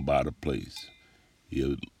stop on by the place.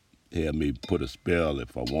 He'll have me put a spell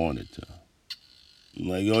if I wanted to. I'm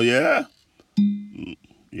like, oh yeah?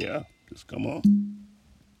 Yeah, just come on.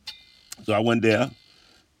 So I went there.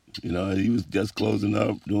 He was just closing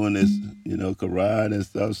up, doing this, karate and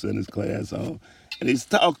stuff, sending his class on. And he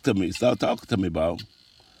started talking to me about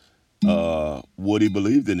what he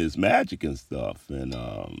believed in, his magic and stuff. And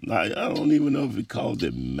I don't even know if he called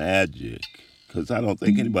it magic, because I don't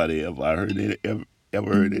think anybody ever heard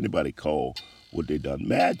anybody call what they done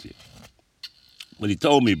magic. But he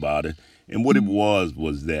told me about it, and what it was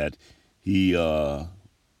that he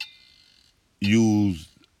used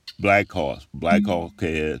Black Hawk. Black Hawk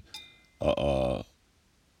had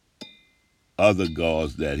other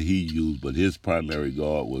gods that he used, but his primary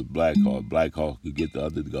god was Black Hawk. Black Hawk could get the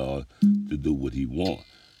other god to do what he want.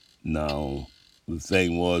 Now, the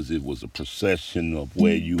thing was, it was a procession of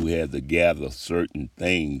where you had to gather certain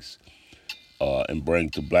things and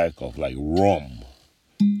bring to Black Hawk, like rum,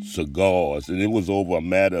 cigars, and it was over a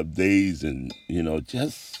matter of days, and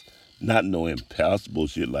just not no impossible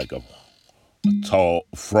shit like a tall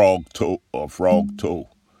frog toe or frog toe.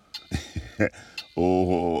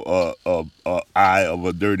 Or eye of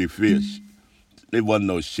a dirty fish. It wasn't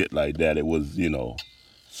no shit like that. It was,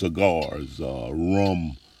 cigars,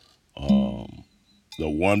 rum, the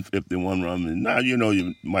 151 rum. And now,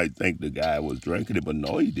 you might think the guy was drinking it, but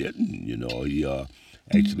no, he didn't. He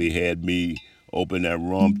actually had me open that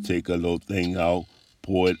rum, take a little thing out,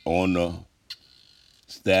 pour it on the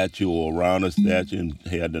statue or around the statue, and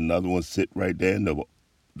had another one sit right there, and the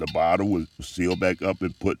bottle was sealed back up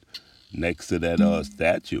and put next to that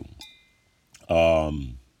statue.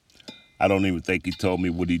 I don't even think he told me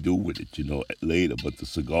what he do with it, later. But the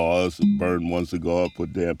cigars, burned one cigar,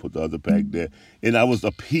 put there, put the other pack there. And I was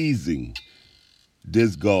appeasing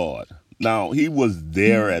this god. Now, he was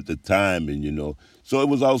there at the time, and, so it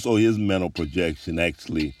was also his mental projection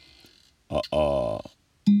actually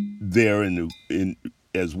there in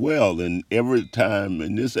as well. And every time,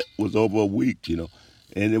 and this was over a week, and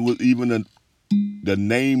it was even the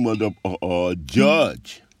name of the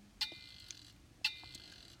judge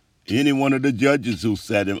any one of the judges who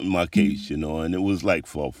sat in my case, and it was like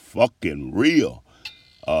for fucking real.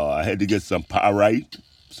 I had to get some pyrite,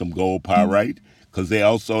 some gold pyrite, because they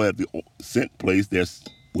also at the scent place there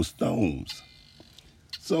was stones.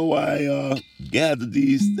 So I gathered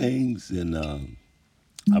these things and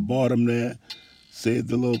I bought them there, said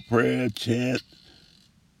the little prayer chant,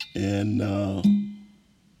 and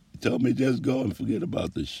he told me just go and forget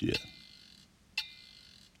about this shit.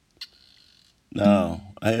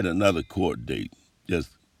 Now, I had another court date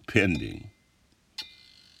just pending.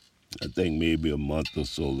 I think maybe a month or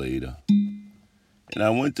so later. And I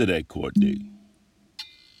went to that court date.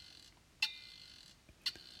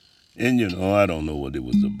 And I don't know what it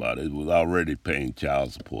was about. It was already paying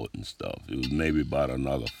child support and stuff. It was maybe about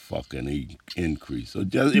another fucking increase. So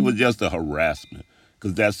it was just a harassment.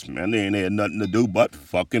 Because they ain't had nothing to do but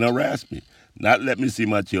fucking harass me. Not let me see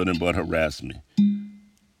my children, but harass me.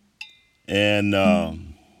 And I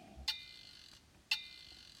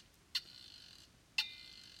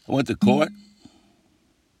went to court.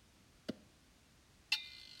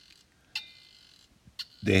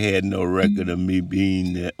 They had no record of me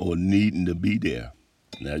being there or needing to be there.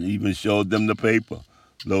 And I even showed them the paper,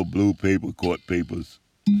 little blue paper, court papers,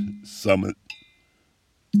 summit.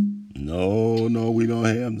 No, we don't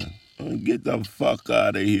have none. Get the fuck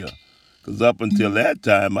out of here. Because up until that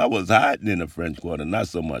time, I was hiding in the French Quarter. Not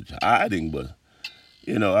so much hiding, but,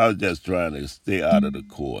 I was just trying to stay out of the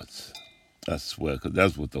courts. I swear, because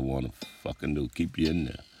that's what they want to fucking do, keep you in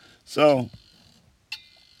there. So,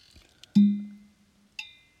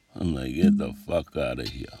 I'm like, get the fuck out of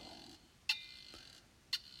here.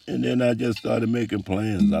 And then I just started making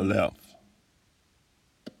plans. I left.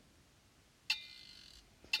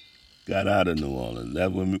 Got out of New Orleans.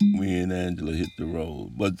 That's when me and Angela hit the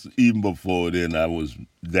road. But even before then, I was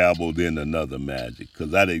dabbled in another magic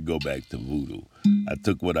because I didn't go back to voodoo. I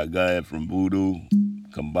took what I got from voodoo,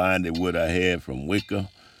 combined it with what I had from Wicca.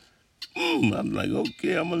 I'm like,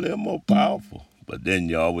 okay, I'm a little more powerful. But then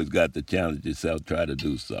you always got to challenge yourself, try to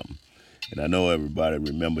do something. And I know everybody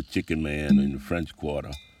remember Chicken Man in the French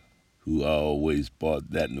Quarter, who always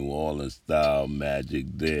brought that New Orleans style magic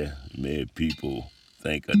there, made people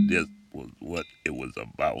think of this was what it was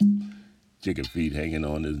about. Chicken feet hanging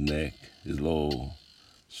on his neck, his little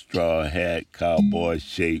straw hat, cowboy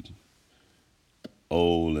shape,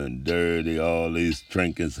 old and dirty, all these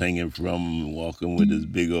trinkets hanging from him, walking with his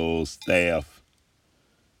big old staff.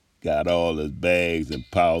 Got all his bags and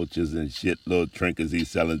pouches and shit, little trinkets he's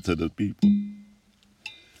selling to the people.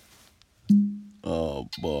 Oh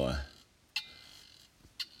boy.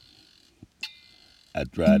 I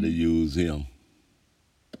tried to use him.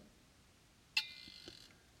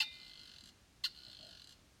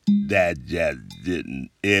 That just didn't.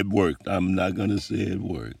 It worked. I'm not gonna say it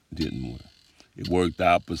worked. Didn't work. It worked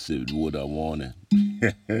opposite of what I wanted.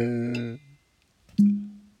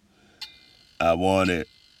 I wanted,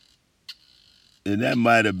 and that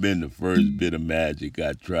might have been the first bit of magic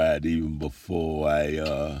I tried even before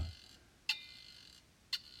I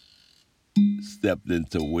stepped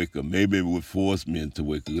into Wicca. Maybe it would force me into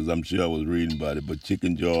Wicca because I'm sure I was reading about it. But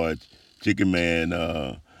Chicken Man,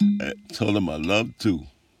 I told him I love to.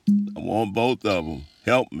 I want both of them.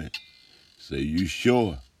 Help me. Say, you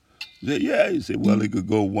sure? I said, yeah. He said, well, it could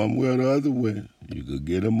go one way or the other way. You could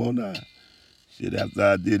get him or not. Shit, after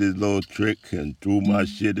I did his little trick and threw my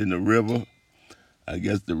shit in the river, I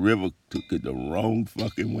guess the river took it the wrong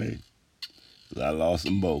fucking way. I lost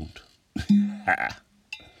them both.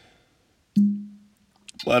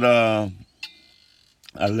 But I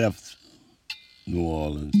left New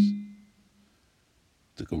Orleans,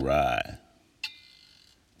 took a ride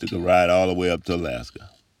all the way up to Alaska.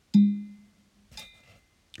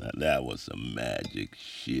 Now that was some magic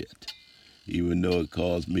shit. Even though it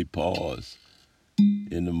caused me pause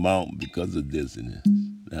in the mountain because of dizziness.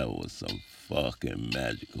 That was some fucking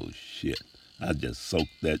magical shit. I just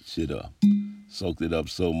soaked that shit up. Soaked it up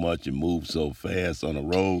so much and moved so fast on the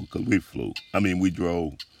road because we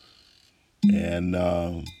drove. And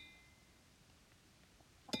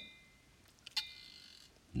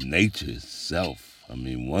nature itself.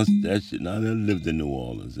 Once that shit, now I lived in New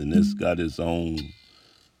Orleans and it's got its own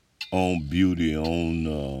beauty,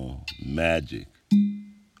 own magic,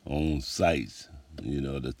 own sights.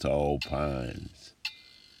 The tall pines,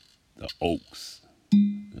 the oaks,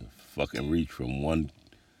 the fucking reach from one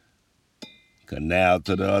canal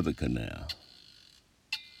to the other canal.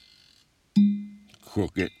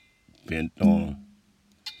 Crooked, bent on,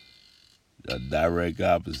 the direct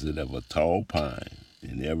opposite of a tall pine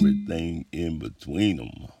and everything in between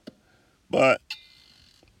them. But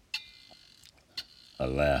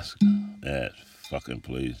Alaska, that fucking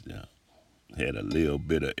place there. Had a little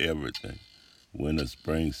bit of everything. Winter,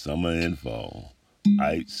 spring, summer, and fall.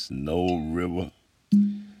 Ice, snow, river,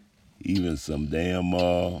 even some damn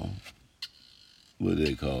what do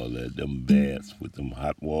they call that? Them baths with them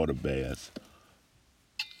hot water baths,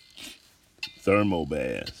 thermal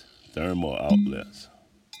baths, thermal outlets.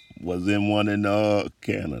 Was in one in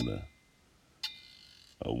Canada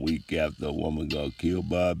a week after a woman got killed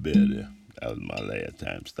by a bear there. That was my last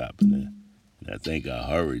time stopping there. And I think I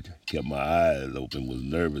hurried, kept my eyes open, was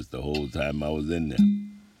nervous the whole time I was in there.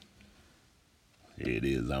 Here it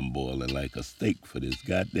is, I'm boiling like a steak for this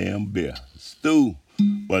goddamn beer. Stew.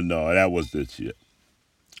 But no, that was the shit.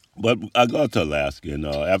 But I got to Alaska, and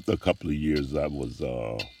after a couple of years, I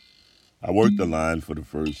worked the line for the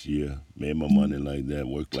first year, made my money like that,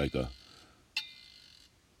 worked like a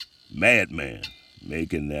madman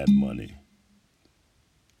making that money.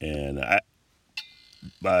 And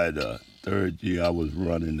by the third year, I was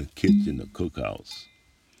running the kitchen, the cookhouse.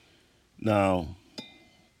 Now,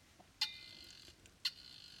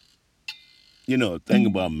 the thing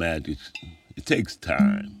about magic, it takes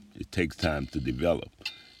time. It takes time to develop.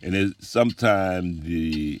 And sometimes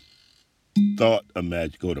the thought of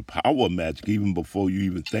magic or the power of magic, even before you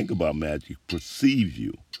even think about magic, perceives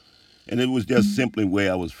you. And it was just simply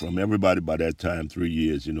where I was from. Everybody by that time, 3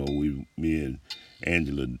 years, me and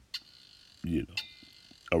Angela, you know,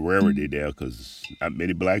 a rarity there because not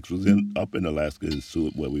many blacks was up in Alaska and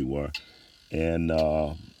Seward where we were. And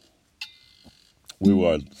we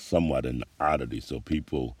were somewhat an oddity, so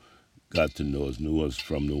people got to know us, knew us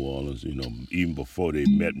from New Orleans, even before they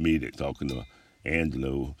met me, they talking to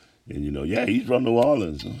Angela, and yeah, he's from New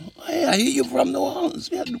Orleans. Hey, I hear you from New Orleans.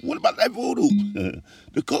 Yeah, what about that voodoo?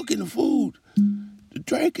 The cooking, the food, the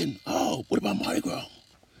drinking. Oh, what about Mardi Gras?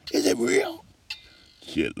 Is it real?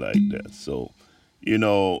 Shit like that. So,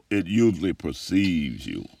 it usually perceives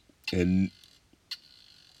you, and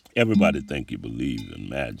everybody think you believe in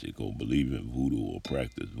magic or believe in voodoo or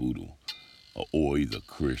practice voodoo, or either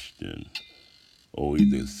Christian or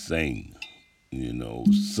either sing.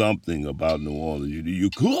 Something about New Orleans. You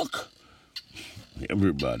cook.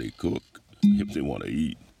 Everybody cook if they want to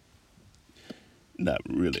eat. Not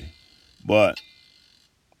really, but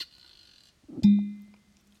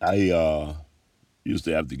I used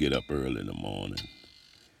to have to get up early in the morning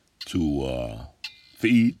to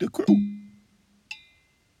feed the crew.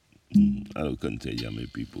 I couldn't tell you how many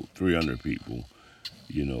people. 300 people,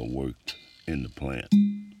 worked in the plant.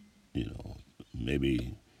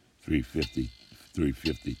 Maybe 350,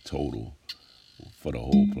 350 total for the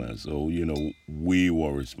whole plant. So, we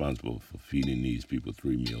were responsible for feeding these people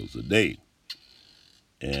 3 meals a day.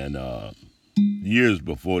 And years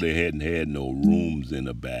before, they hadn't had no rooms in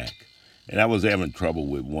the back. And I was having trouble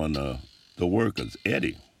with one of the workers,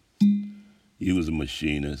 Eddie. He was a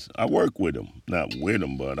machinist. I worked with him. Not with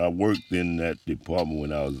him, but I worked in that department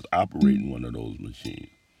when I was operating one of those machines.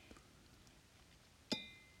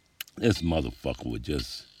 This motherfucker would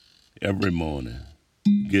just, every morning,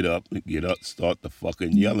 get up, start the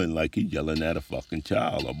fucking yelling like he yelling at a fucking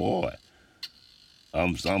child, a boy.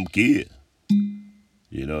 I'm some kid.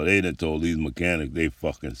 They done told these mechanics they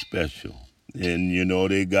fucking special. And,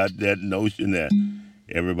 they got that notion that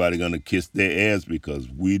everybody gonna kiss their ass because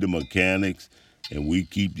we the mechanics and we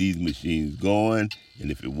keep these machines going. And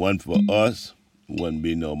if it wasn't for us, wouldn't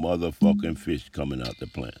be no motherfucking fish coming out the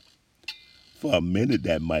plant. For a minute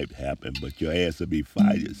that might happen, but your ass will be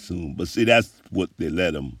fired soon. But see, that's what they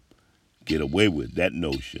let them get away with, that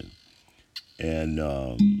notion. And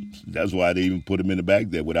that's why they even put him in the back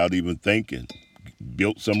there without even thinking.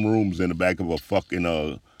 Built some rooms in the back of a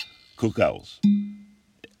fucking cookhouse.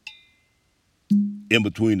 In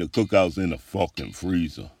between the cookhouse and the fucking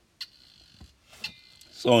freezer.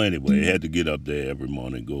 So anyway, I had to get up there every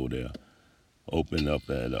morning, go there, open up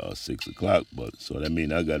at 6 o'clock. But so that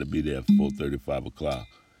means I got to be there at 4:30, 5 o'clock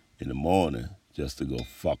in the morning just to go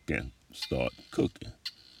fucking start cooking.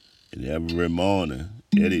 And every morning,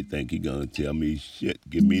 Eddie think he gonna tell me shit,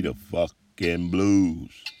 give me the fucking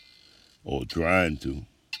blues, or trying to.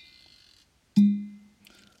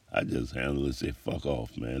 I just handle it and say, fuck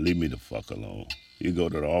off, man, leave me the fuck alone. You go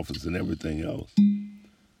to the office and everything else.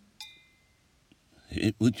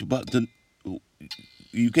 What you about to?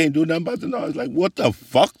 You can't do nothing about the noise. Like, what the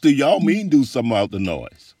fuck do y'all mean do something about the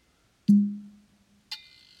noise?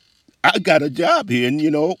 I got a job here,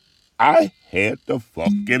 and I had to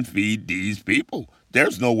fucking feed these people.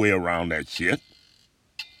 There's no way around that shit.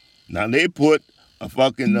 Now they put a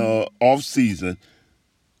fucking off season.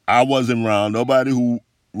 I wasn't around. Nobody who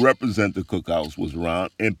represent the cookhouse was around,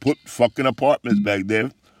 and put fucking apartments back there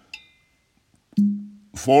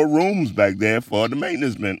 4 rooms back there for the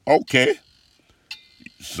maintenance man. Okay.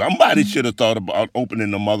 Somebody should have thought about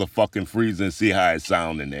opening the motherfucking freezer and see how it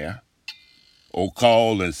sound in there. Or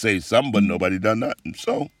call and say something, but nobody done nothing.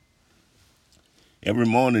 So every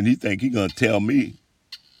morning he think he gonna tell me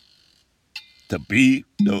to be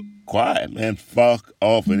quiet, man. Fuck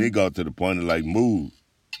off. And it got to the point of like, move.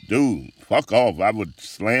 Dude, fuck off. I would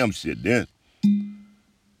slam shit then.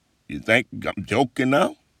 You think I'm joking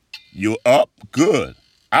now? You up? Good.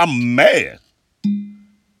 I'm mad.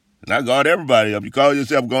 And I got everybody up. You call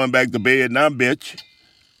yourself going back to bed now, bitch.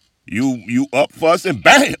 You up fussing,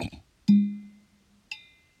 bam.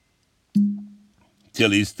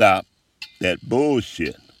 Till he stopped that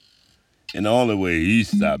bullshit. And the only way he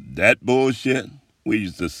stopped that bullshit, we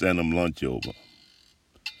used to send him lunch over.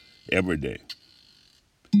 Every day.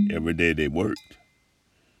 Every day they worked.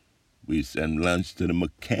 We send lunch to the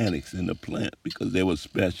mechanics in the plant because they were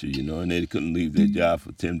special, you know, and they couldn't leave their job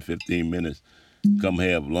for 10, 15 minutes, come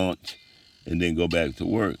have lunch, and then go back to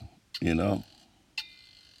work, you know,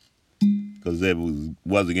 because they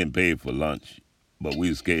wasn't getting paid for lunch, but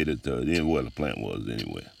we skated to where the plant was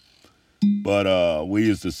anyway. But we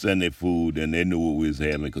used to send their food, and they knew what we was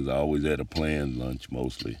having because I always had a planned lunch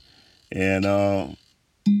mostly. And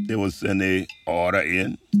they would send their order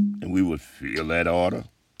in, and we would fill that order.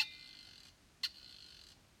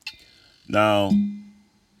 Now,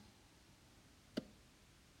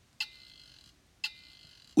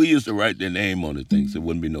 we used to write their name on the things so there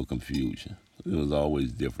wouldn't be no confusion. It was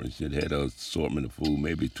always different. It had an assortment of food,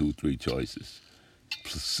 maybe 2, 3 choices.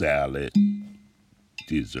 Salad,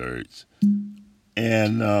 desserts.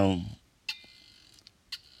 And I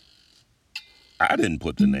didn't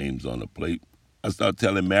put the names on the plate. I started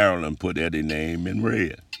telling Marilyn put Eddie's name in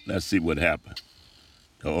red. Let's see what happened.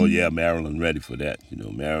 Oh, yeah, Marilyn ready for that. You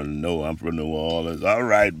know, Marilyn know I'm from New Orleans. All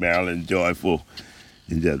right, Marilyn, joyful.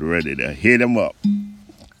 And just ready to hit him up.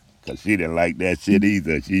 Because she didn't like that shit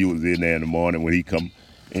either. She was in there in the morning when he come.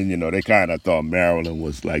 And, you know, they kind of thought Marilyn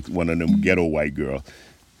was like one of them ghetto white girls.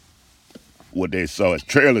 What they saw as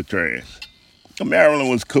trailer trash. Marilyn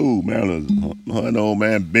was cool. Marilyn was an old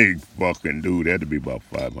man, big fucking dude. Had to be about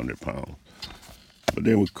 500 pounds. But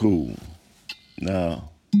they were cool. Now,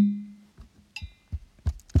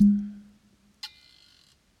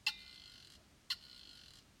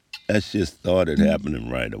 that shit started happening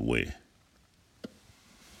right away.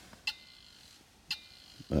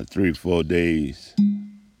 About 3 or 4 days,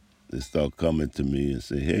 they start coming to me and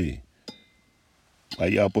say, hey, why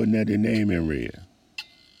y'all putting that name in red?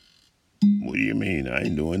 What do you mean? I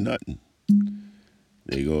ain't doing nothing.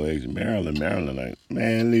 They go ask Marilyn. Marilyn like,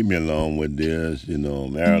 man, leave me alone with this. You know,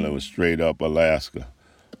 Marilyn was straight up Alaska.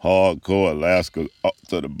 Hardcore Alaska up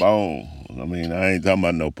to the bone. I mean, I ain't talking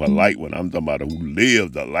about no polite one. I'm talking about who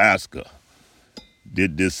lived Alaska.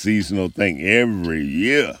 Did this seasonal thing every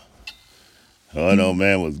year. Her old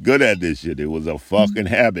man was good at this shit. It was a fucking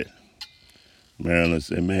habit. Marilyn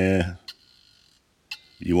said, man,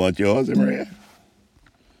 you want yours in red?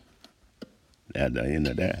 At the end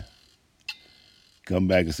of that. Come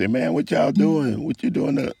back and say, man, what y'all doing? What you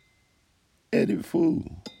doing to Eddie food?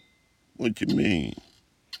 What you mean?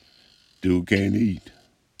 Dude can't eat.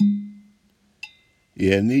 He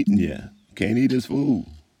hadn't eaten yet. Can't eat his food.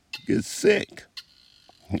 Get sick.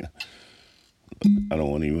 I don't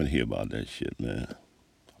want to even hear about that shit, man.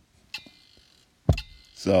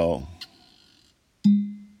 So,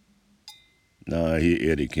 nah,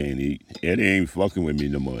 Eddie can't eat. Eddie ain't fucking with me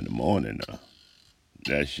no more in the morning now.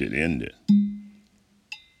 That shit ended.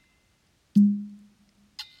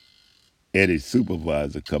 Eddie's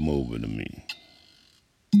supervisor come over to me.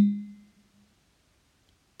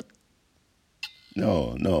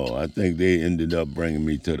 No, I think they ended up bringing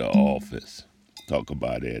me to the office. Talk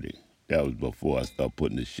about Eddie. That was before I started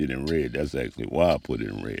putting the shit in red. That's actually why I put it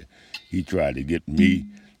in red. He tried to get me,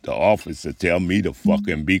 the office, to tell me to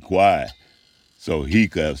fucking be quiet so he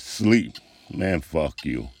could sleep. Man, fuck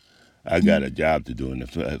you. I got a job to do. And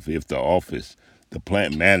if the office, the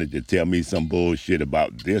plant manager tell me some bullshit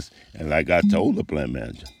about this, and like I told the plant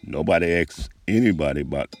manager, nobody asks anybody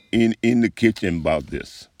about in the kitchen about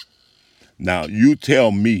this. Now, you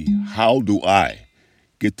tell me, how do I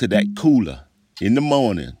get to that cooler in the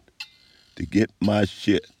morning to get my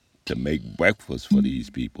shit to make breakfast for these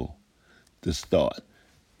people to start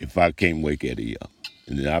if I can't wake Eddie up?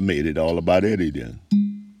 And then I made it all about Eddie then.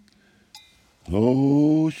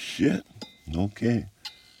 Oh, shit. Okay.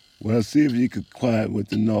 Well, see if you could quiet with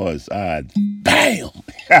the noise. Bam!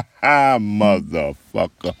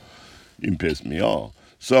 Motherfucker. You pissed me off.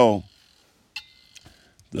 So,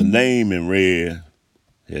 the name in red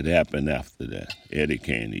had happened after that. Eddie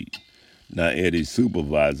can't eat. Now Eddie's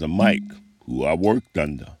supervisor, Mike, who I worked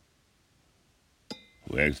under,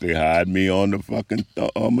 who actually hired me on the fucking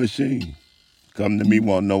machine. Come to me,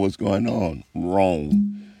 want to know what's going on.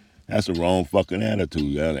 Wrong. That's a wrong fucking attitude.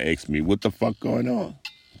 You gotta ask me, what the fuck going on?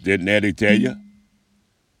 Didn't Eddie tell you?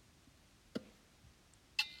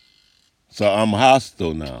 So I'm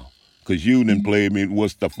hostile now. Because you didn't play me,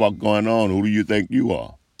 what's the fuck going on? Who do you think you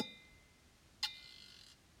are?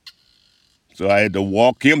 So I had to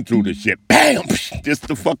walk him through the shit. Bam! Just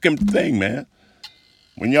the fucking thing, man.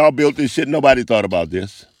 When y'all built this shit, nobody thought about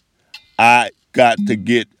this. I got to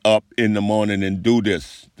get up in the morning and do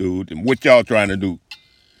this, dude. And what y'all trying to do?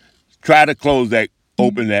 Try to close that,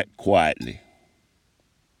 open that quietly.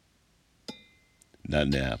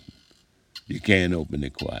 Nothing happened. You can't open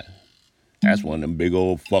it quietly. That's one of them big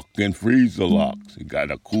old fucking freezer locks. It got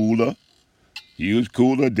a cooler, huge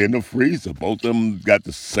cooler, then a freezer. Both of them got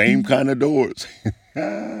the same kind of doors.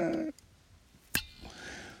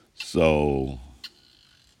 So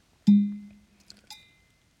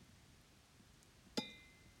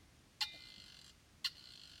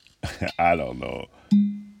I don't know.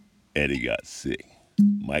 Eddie got sick.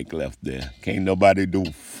 Mike left there. Can't nobody do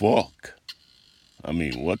fuck. I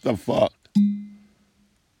mean, what the fuck?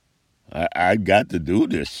 I got to do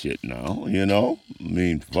this shit now, you know? I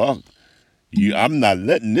mean, fuck. I'm not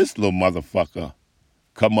letting this little motherfucker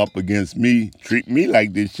come up against me, treat me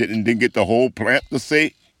like this shit, and then get the whole plant to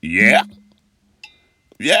say, yeah?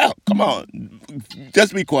 Yeah, come on.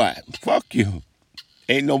 Just be quiet. Fuck you.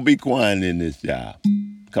 Ain't no be quiet in this job.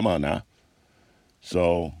 Come on now.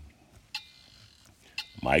 So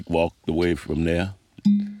Mike walked away from there.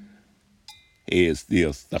 Head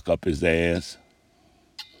still stuck up his ass.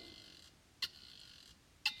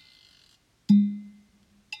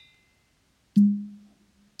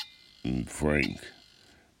 And Frank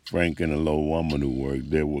and a little woman who worked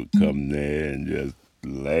there would come there and just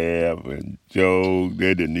laugh and joke.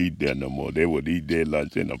 They didn't eat there no more. They would eat their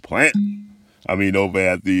lunch in the plant. I mean, over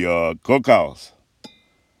at the cookhouse.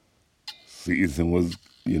 Season was,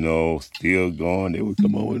 still going. They would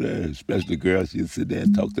come over there, especially girls. She'd sit there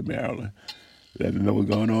and talk to Marilyn. Let them know what's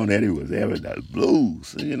going on. Eddie was having the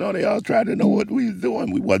blues. And, they all tried to know what we was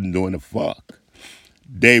doing. We wasn't doing the fuck.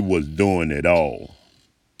 They was doing it all.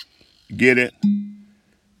 Get it?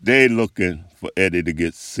 They looking for Eddie to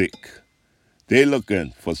get sick. They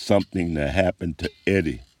looking for something to happen to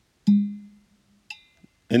Eddie.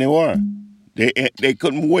 And they were. They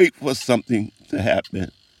couldn't wait for something to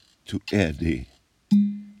happen to Eddie.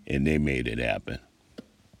 And they made it happen.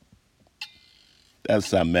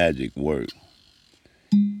 That's how magic works.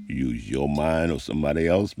 Use your mind or somebody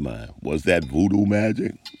else's mind. Was that voodoo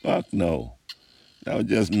magic? Fuck no. That was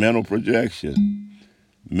just mental projection.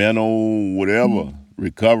 Mental whatever.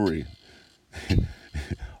 Recovery.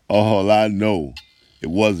 All I know, it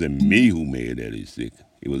wasn't me who made Eddie sick.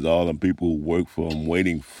 It was all the people who worked for him,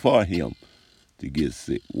 waiting for him to get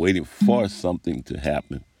sick, waiting for something to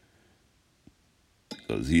happen.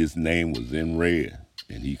 Because his name was in red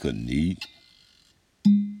and he couldn't eat.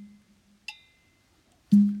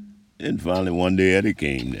 And finally one day Eddie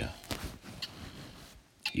came there.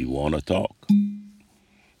 He want to talk.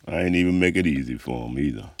 I ain't even make it easy for him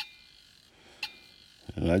either.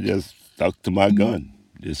 And I just stuck to my gun.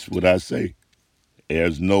 This is what I say.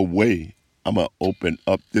 There's no way I'm going to open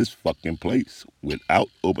up this fucking place without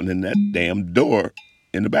opening that damn door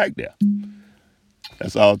in the back there.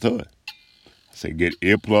 That's all to it. I say, get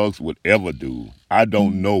earplugs, whatever, dude. I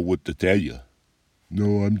don't know what to tell you.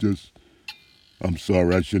 No, I'm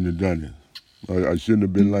sorry. I shouldn't have done it. I shouldn't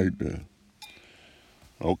have been like that.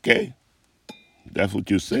 Okay. That's what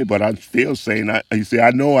you say, but I'm still saying, you say,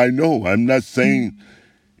 I know. I'm not saying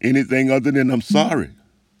anything other than I'm sorry.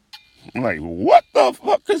 I'm like, what the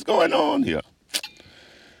fuck is going on here?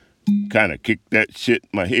 Kind of kicked that shit,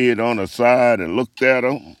 my head on the side and looked at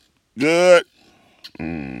him. Good.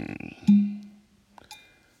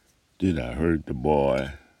 Did I hurt the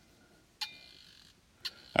boy?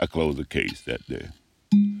 I closed the case that day.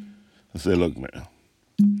 I said, look, man,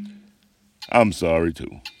 I'm sorry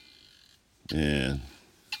too. And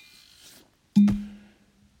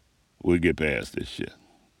we'll get past this shit.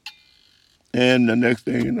 And the next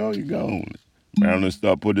thing you know, you're gone. Marilyn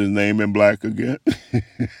started putting his name in black again.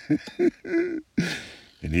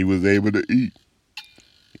 And he was able to eat.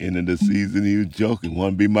 End of the season, he was joking.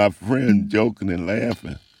 Want to be my friend, joking and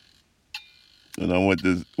laughing. And I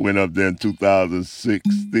went up there in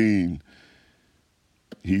 2016.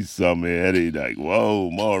 He saw me, Eddie, like, whoa,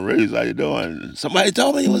 Maurice, how you doing? Somebody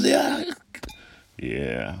told me he was here.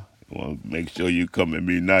 Yeah, I want to make sure you come and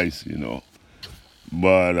be nice,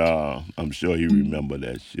 But I'm sure he remember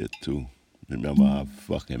that shit, too. Remember how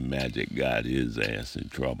fucking Magic got his ass in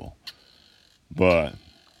trouble. But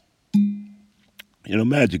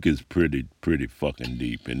Magic is pretty fucking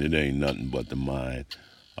deep, and it ain't nothing but the mind.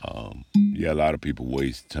 Yeah, a lot of people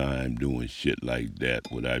waste time doing shit like that.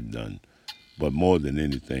 What I've done, but more than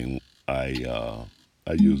anything, I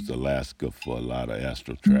used Alaska for a lot of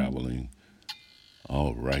astral traveling.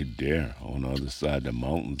 Oh, right there on the other side of the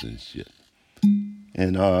mountains and shit.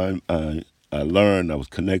 And I learned I was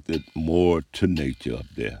connected more to nature up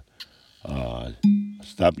there. Uh,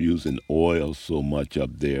 Stopped using oil so much up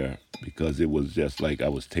there because it was just like I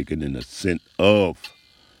was taking in the scent of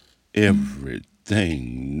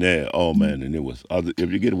everything there. Oh man, and it was other.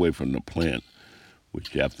 If you get away from the plant,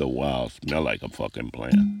 which after a while smell like a fucking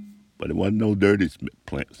plant, but it wasn't no dirty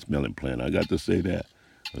smelling plant. I got to say that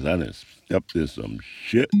because I done stepped in some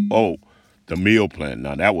shit. Oh, the meal plant.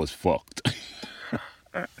 Now that was fucked.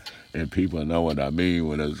 And people know what I mean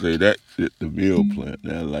when I say that shit. The meal plant.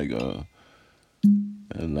 That's like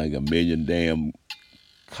a million damn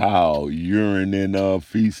cow urine and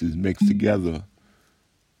feces mixed together,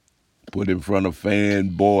 put in front of fan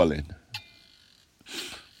boiling.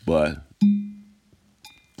 But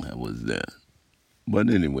that was that. But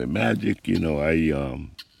anyway, magic. I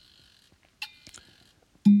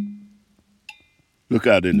look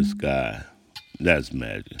out in the sky. That's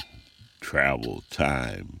magic. Travel,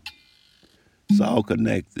 time. It's all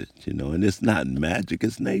connected, and it's not magic.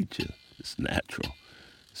 It's nature. It's natural.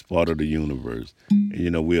 It's part of the universe,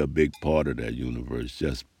 and we're a big part of that universe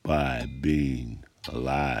just by being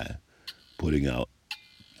alive, putting out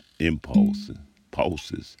impulses,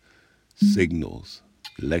 pulses, signals,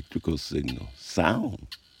 electrical signals, sound.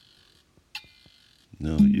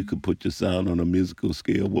 You could put your sound on a musical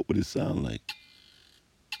scale. What would it sound like?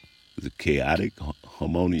 Is it chaotic,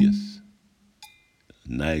 harmonious,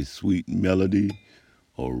 nice, sweet melody,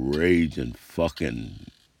 or raging fucking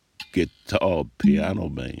guitar, piano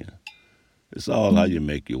band? It's all how you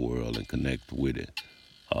make your world and connect with it.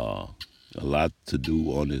 Uh, a lot to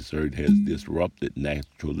do on this earth has disrupted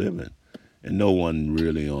natural living. And no one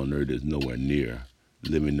really on earth is nowhere near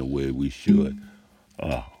living the way we should.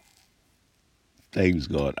 Uh, Things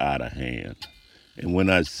got out of hand. And when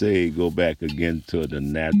I say go back again to the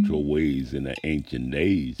natural ways in the ancient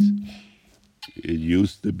days, it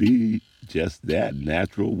used to be just that,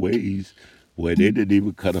 natural ways where they didn't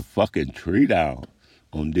even cut a fucking tree down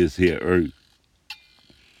on this here earth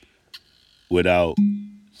without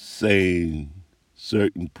saying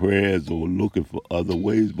certain prayers or looking for other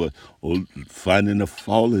ways, but or finding a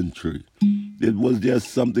fallen tree. It was just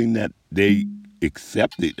something that they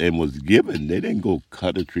accepted and was given. They didn't go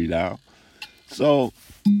cut a tree down. So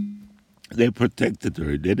they protected the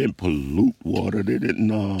earth. They didn't pollute water. They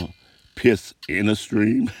didn't piss in a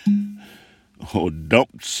stream or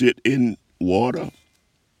dump shit in water.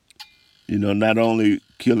 Not only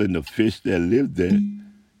killing the fish that live there,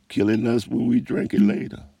 killing us when we drink it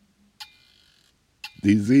later.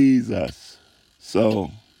 Disease us. So,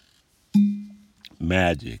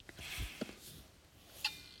 magic.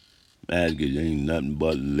 Magic ain't nothing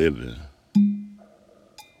but living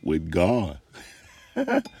with God.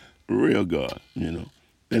 Real God. And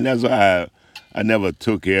that's why I never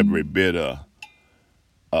took every bit of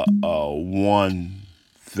one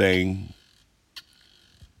thing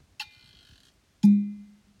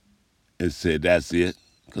and said, that's it.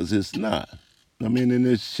 Because it's not. I mean, in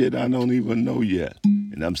this shit I don't even know yet.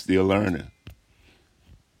 And I'm still learning.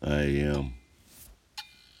 I am.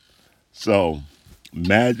 So,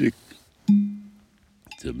 magic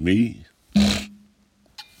to me,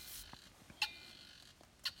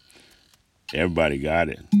 everybody got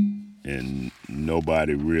it. And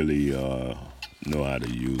nobody really know how to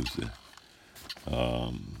use it.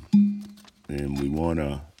 And we want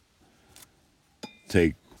to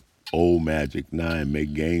take old magic now and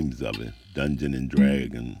make games of it. Dungeon and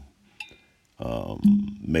Dragon.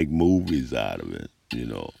 Make movies out of it.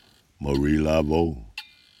 Marie Laveau.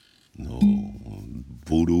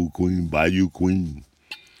 Voodoo Queen, Bayou Queen.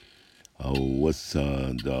 What's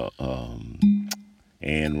the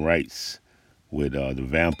Anne Rice with the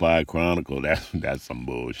Vampire Chronicle? That's some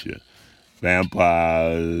bullshit.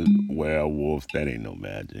 Vampire, werewolf, that ain't no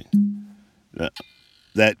magic.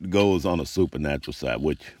 That goes on a supernatural side,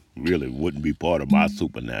 which really wouldn't be part of my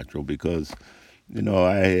supernatural because,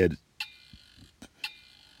 I had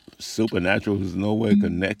supernatural is nowhere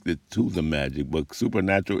connected to the magic, but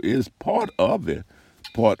supernatural is part of it,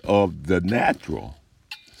 part of the natural.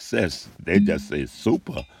 Says they just say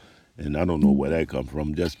super, and I don't know where that comes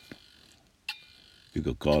from. Just you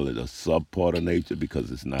could call it a sub part of nature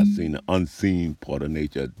because it's not seen, an unseen part of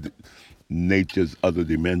nature, nature's other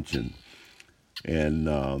dimension. And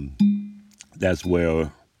that's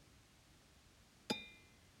where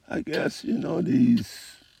I guess,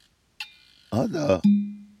 these other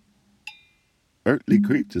earthly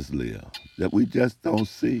creatures live that we just don't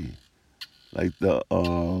see. Like the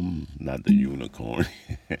not the unicorn,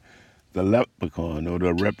 the leprechaun or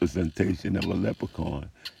the representation of a leprechaun.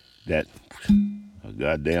 That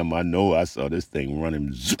goddamn, I know I saw this thing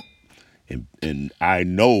running, zoop, and I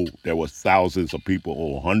know there was thousands of people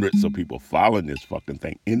or hundreds of people following this fucking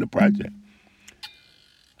thing in the project.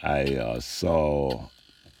 I saw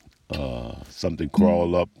something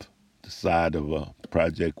crawl up the side of a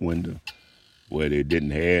project window where they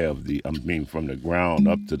didn't have I mean, from the ground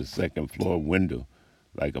up to the second floor window,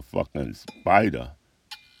 like a fucking spider.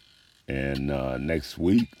 And next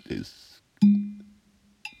week, this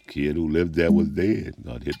kid who lived there was dead,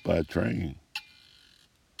 got hit by a train.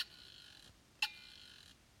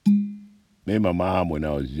 Me and my mom, when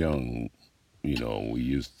I was young, we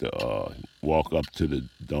used to walk up to the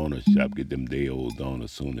donut shop, get them day old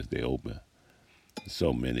donuts as soon as they open.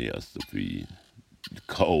 So many of us to feed.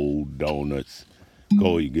 Cold donuts.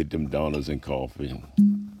 Go, you get them donuts and coffee.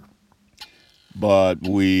 But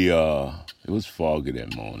it was foggy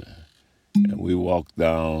that morning. And we walked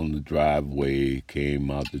down the driveway,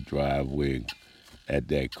 came out the driveway at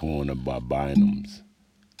that corner by Bynum's,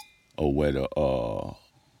 or where the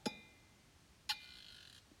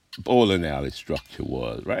bowling alley structure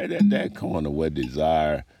was, right at that corner where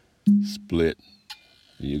Desire split.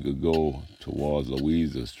 You could go towards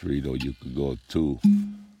Louisa Street or you could go to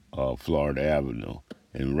Florida Avenue.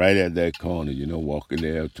 And right at that corner, walking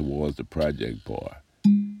there towards the Project Bar.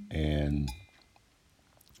 And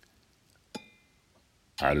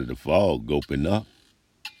out of the fog, opened up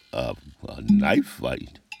a knife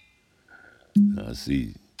fight. I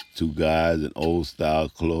see two guys in old style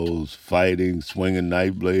clothes fighting, swinging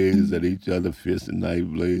knife blades at each other, fisting knife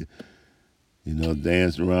blades.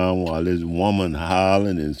 Dancing around while this woman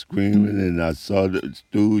howling and screaming, and I saw the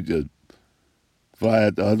dude just fire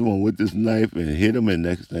at the other one with this knife and hit him, and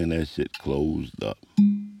next thing that shit closed up.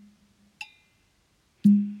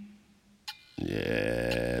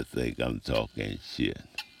 Yeah, I think I'm talking shit.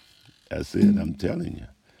 That's it, I'm telling you.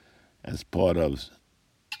 That's part of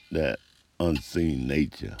that unseen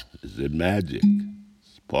nature. It's the magic.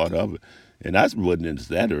 It's part of it. And I wasn't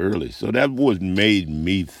that early. So that was made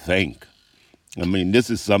me think. I mean, this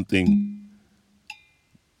is something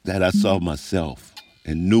that I saw myself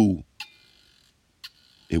and knew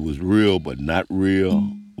it was real but not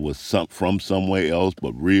real. It was from somewhere else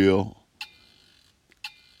but real.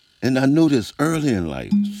 And I knew this early in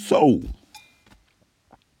life. So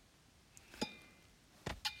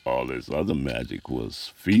all this other magic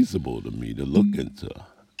was feasible to me to look into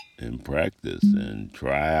and practice and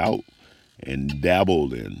try out and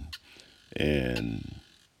dabble in. And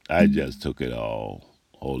I just took it all,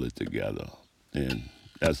 hold it together. And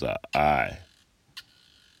that's how I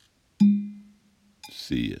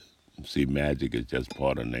see it. See, magic is just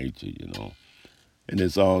part of nature. And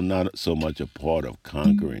it's all not so much a part of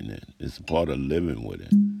conquering it, it's a part of living with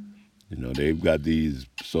it. They've got these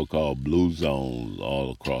so called blue zones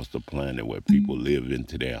all across the planet where people live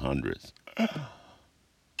into their hundreds.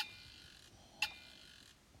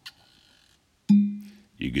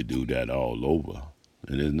 You could do that all over.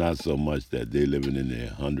 And it's not so much that they're living in their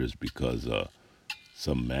hundreds because of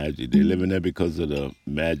some magic. They're living there because of the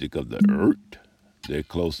magic of the earth. They're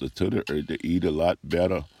closer to the earth. They eat a lot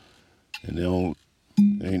better. And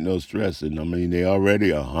ain't no stressing. I mean, they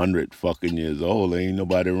already 100 fucking years old. There ain't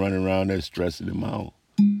nobody running around there stressing them out.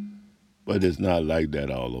 But it's not like that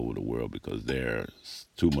all over the world because there's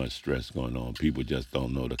too much stress going on. People just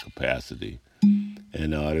don't know the capacity.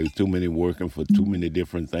 And there's too many working for too many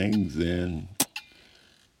different things, and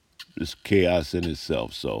it's chaos in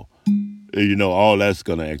itself. So, all that's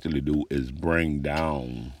going to actually do is bring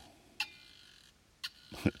down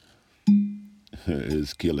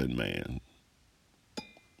is killing man.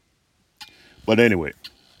 But anyway,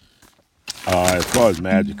 as far as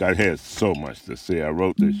magic, I had so much to say. I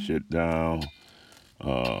wrote this shit down.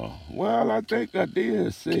 Well, I think I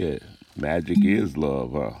did say it. Magic is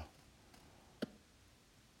love, huh?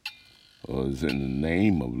 Or it's in the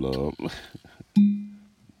name of love.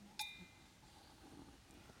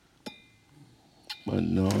 But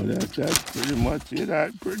no, that's pretty much it.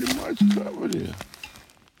 I pretty much covered it.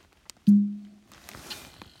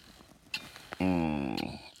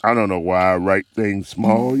 I don't know why I write things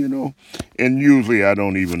small. And usually I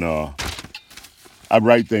don't even I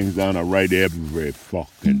write things down. I write every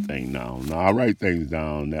fucking thing down. Now I write things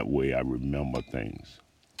down that way I remember things.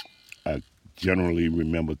 I generally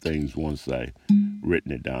remember things once I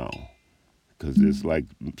written it down. because it's like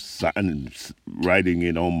writing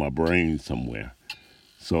it on my brain somewhere.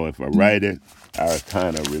 So if I write it, I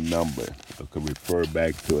kind of remember. I can refer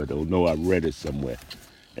back to it. Or know I read it somewhere.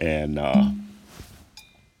 And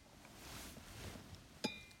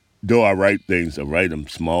though I write things, I write them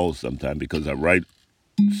small sometimes because I write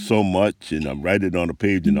so much and I write it on a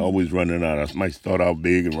page and always running out. I might start out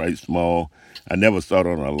big and write small. I never start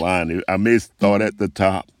on a line. I may start at the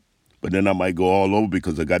top, but then I might go all over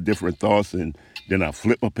because I got different thoughts and then I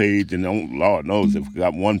flip a page and Lord knows if I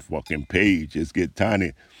got one fucking page, it's get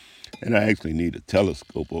tiny. And I actually need a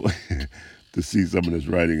telescope to see some of this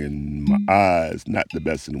writing and my eyes not the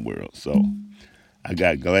best in the world. So I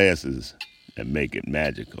got glasses that make it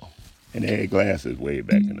magical. And they had glasses way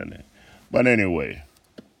back in the day. But anyway,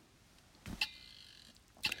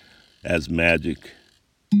 that's magic.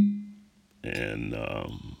 And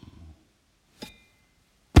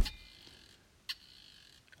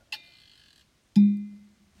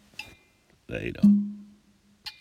later.